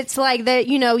 And it's like that,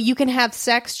 you can have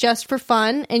sex just for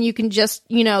fun, and you can just,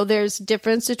 there's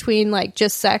difference between like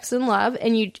just sex and love,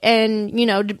 and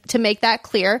to make that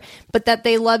clear, but that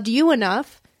they loved you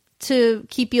enough to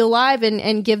keep you alive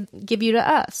and give you to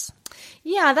us.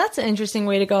 Yeah, that's an interesting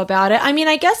way to go about it. I mean,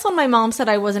 I guess when my mom said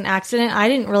I was an accident, I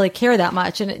didn't really care that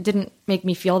much, and it didn't make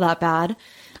me feel that bad.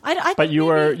 But you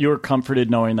were comforted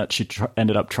knowing that she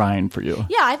ended up trying for you.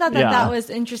 Yeah, I thought that was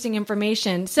interesting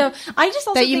information. So I just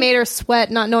also that you made her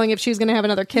sweat, not knowing if she was going to have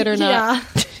another kid or not. Yeah,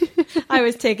 I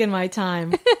was taking my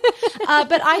time.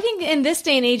 But I think in this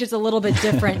day and age, it's a little bit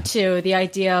different too. The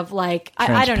idea of like I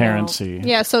don't know. Transparency.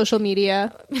 Yeah, social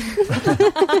media.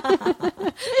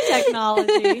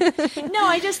 Technology. No,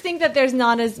 I just think that there's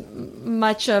not as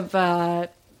much of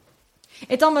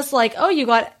it's almost like, oh, you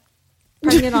got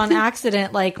pregnant on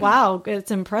accident. Like, wow, it's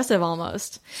impressive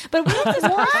almost. But what if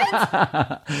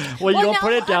this Well, you don't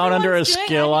put it down under a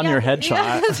skill on your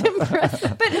headshot.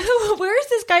 But where is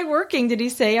this guy working? Did he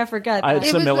say? I forgot.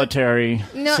 It's the military,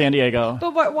 San Diego.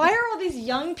 But why are all these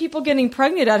young people getting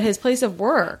pregnant at his place of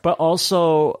work? But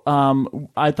also,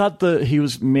 I thought he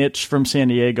was Mitch from San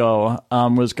Diego,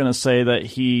 was going to say that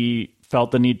he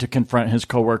felt the need to confront his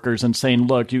coworkers and saying,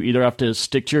 look, you either have to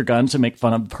stick to your guns and make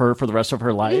fun of her for the rest of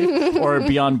her life or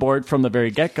be on board from the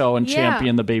very get-go and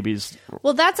champion the baby's.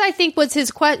 Well, that's, I think, was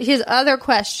his other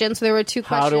question. So there were two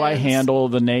questions. How do I handle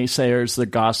the naysayers, the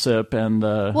gossip, and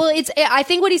the... Well, I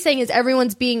think what he's saying is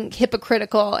everyone's being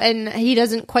hypocritical, and he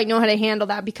doesn't quite know how to handle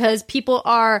that because people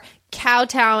are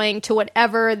kowtowing to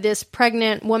whatever this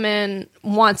pregnant woman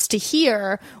wants to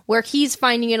hear, where he's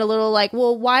finding it a little like,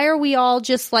 well, why are we all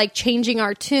just like changing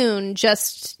our tune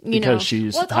just, because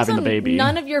she's having the baby.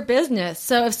 None of your business.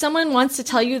 So if someone wants to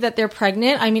tell you that they're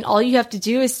pregnant, I mean, all you have to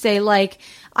do is say like,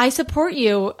 I support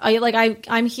you.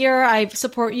 I'm here. I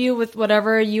support you with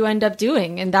whatever you end up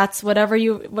doing. And that's whatever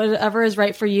is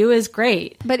right for you is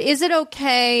great. But is it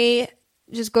okay,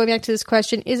 just going back to this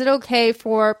question, is it okay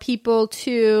for people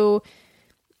to,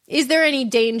 is there any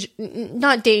danger,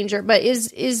 not danger, but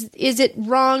is it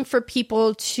wrong for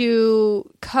people to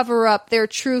cover up their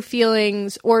true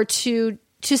feelings or to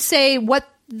say what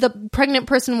the pregnant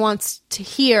person wants to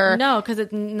hear? No, because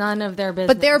it's none of their business.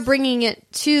 But they're bringing it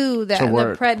to them. To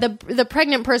work. The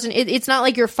pregnant person, it's not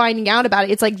like you're finding out about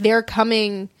it. It's like they're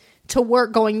coming to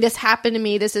work going, this happened to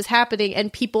me, this is happening,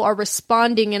 and people are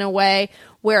responding in a way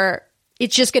where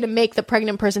it's just going to make the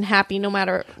pregnant person happy no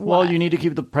matter what. Well, you need to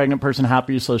keep the pregnant person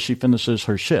happy so she finishes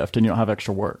her shift and you don't have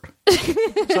extra work.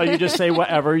 So you just say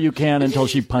whatever you can until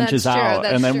she punches out.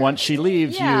 And then once she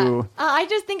leaves, you... I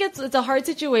just think it's a hard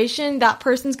situation. That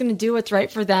person's going to do what's right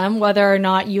for them, whether or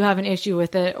not you have an issue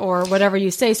with it or whatever you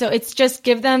say. So it's just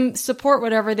give them support,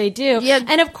 whatever they do. Yeah.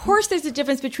 And of course, there's a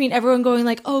difference between everyone going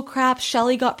like, oh, crap,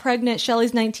 Shelly got pregnant.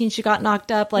 Shelly's 19. She got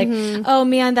knocked up. Like, oh,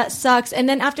 man, that sucks. And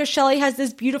then after Shelly has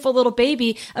this beautiful little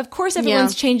baby, of course,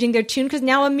 everyone's changing their tune because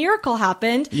now a miracle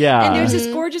happened. Yeah. And there's this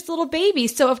gorgeous little baby.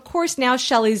 So, of course, now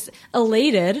Shelly's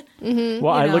elated. Well,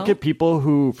 I look at people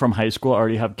who from high school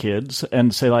already have kids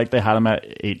and say like they had them at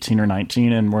 18 or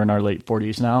 19 and we're in our late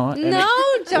 40s now. And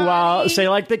Johnny. Well, say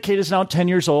like the kid is now 10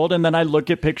 years old and then I look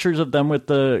at pictures of them with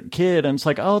the kid and it's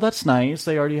like, oh, that's nice.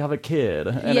 They already have a kid.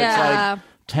 And it's like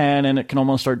 10 and it can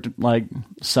almost start like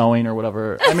sewing or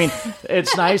whatever. I mean,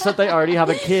 it's nice that they already have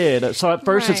a kid. So at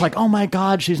first it's like, oh my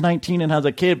God, she's 19 and has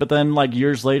a kid. But then like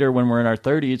years later when we're in our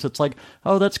 30s, it's like,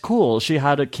 oh, that's cool. She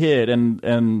had a kid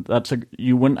and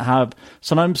you wouldn't have,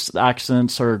 sometimes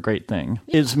accidents are a great thing.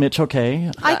 Is Mitch okay?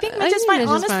 I think Mitch is fine.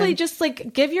 Honestly, just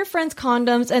like give your friends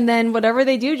condoms and then whatever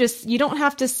they do, just, you don't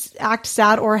have to act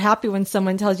sad or happy when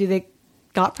someone tells you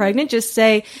got pregnant, just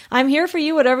say, I'm here for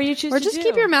you, whatever you choose to do. Or just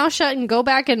keep your mouth shut and go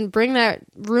back and bring that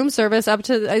room service up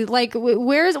to, like,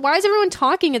 why is everyone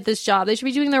talking at this job? They should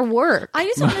be doing their work. I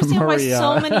just don't understand why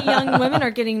so many young women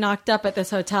are getting knocked up at this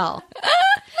hotel.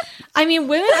 I mean,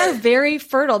 women are very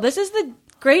fertile. This is the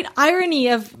great irony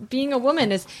of being a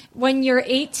woman is when you're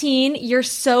 18, you're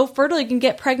so fertile, you can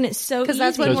get pregnant so easy. Because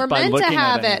that's when we're meant to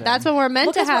have it. That's when we're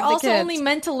meant to have the kids. We're also only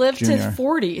meant to live to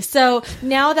 40. So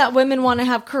now that women want to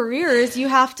have careers, you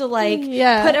have to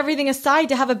put everything aside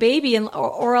to have a baby,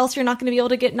 or else you're not going to be able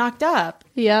to get knocked up.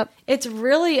 Yep. It's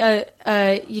really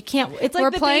you can't. It's like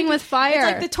we're playing with fire. It's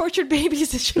like the tortured baby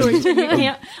situation. You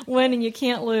can't win and you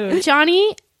can't lose.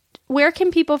 Jonny, where can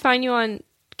people find you on?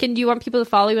 Do you want people to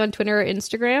follow you on Twitter or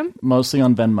Instagram? Mostly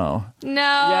on Venmo. No.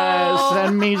 Yes,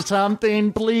 send me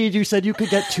something, please. You said you could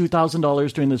get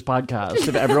 $2,000 during this podcast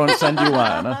if everyone send you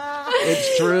one.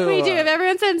 It's true. We do. If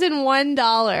everyone sends in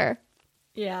 $1,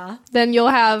 then you'll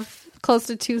have close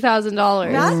to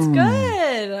 $2,000. That's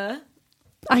good.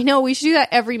 I know. We should do that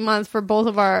every month for both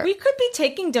of our. We could be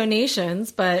taking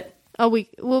donations, but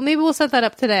maybe we'll set that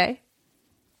up today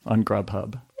on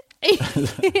Grubhub.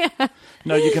 Yeah.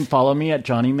 No, you can follow me at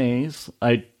Jonny Mais.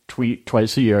 I tweet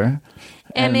twice a year.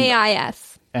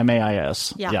 MAIS.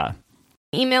 MAIS. Yeah.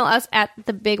 Email us at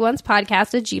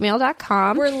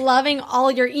thebigOnesPodcast@gmail.com. We're loving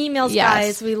all your emails,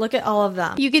 guys. We look at all of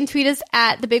them. You can tweet us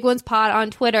at thebigOnesPod on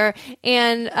Twitter.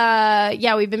 And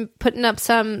we've been putting up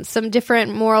some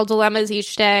different moral dilemmas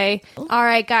each day. All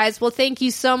right, guys. Well, thank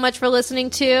you so much for listening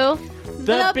to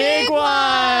The Big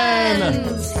One.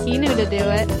 He knew to do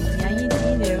it. Yeah, he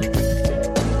knew.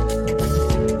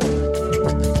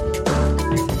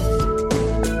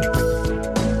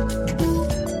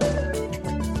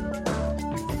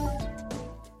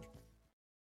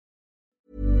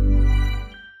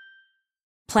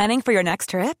 Planning for your next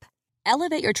trip?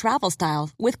 Elevate your travel style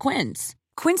with Quince.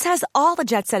 Quince has all the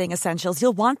jet-setting essentials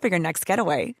you'll want for your next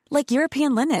getaway, like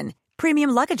European linen, premium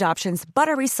luggage options,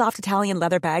 buttery soft Italian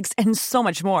leather bags, and so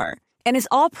much more. And is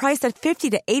all priced at 50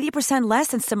 to 80% less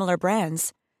than similar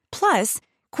brands. Plus,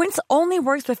 Quince only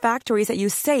works with factories that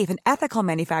use safe and ethical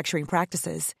manufacturing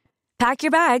practices. Pack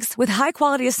your bags with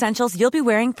high-quality essentials you'll be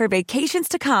wearing for vacations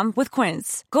to come with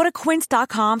Quince. Go to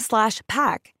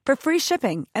quince.com/pack for free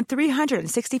shipping and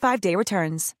 365-day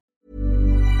returns.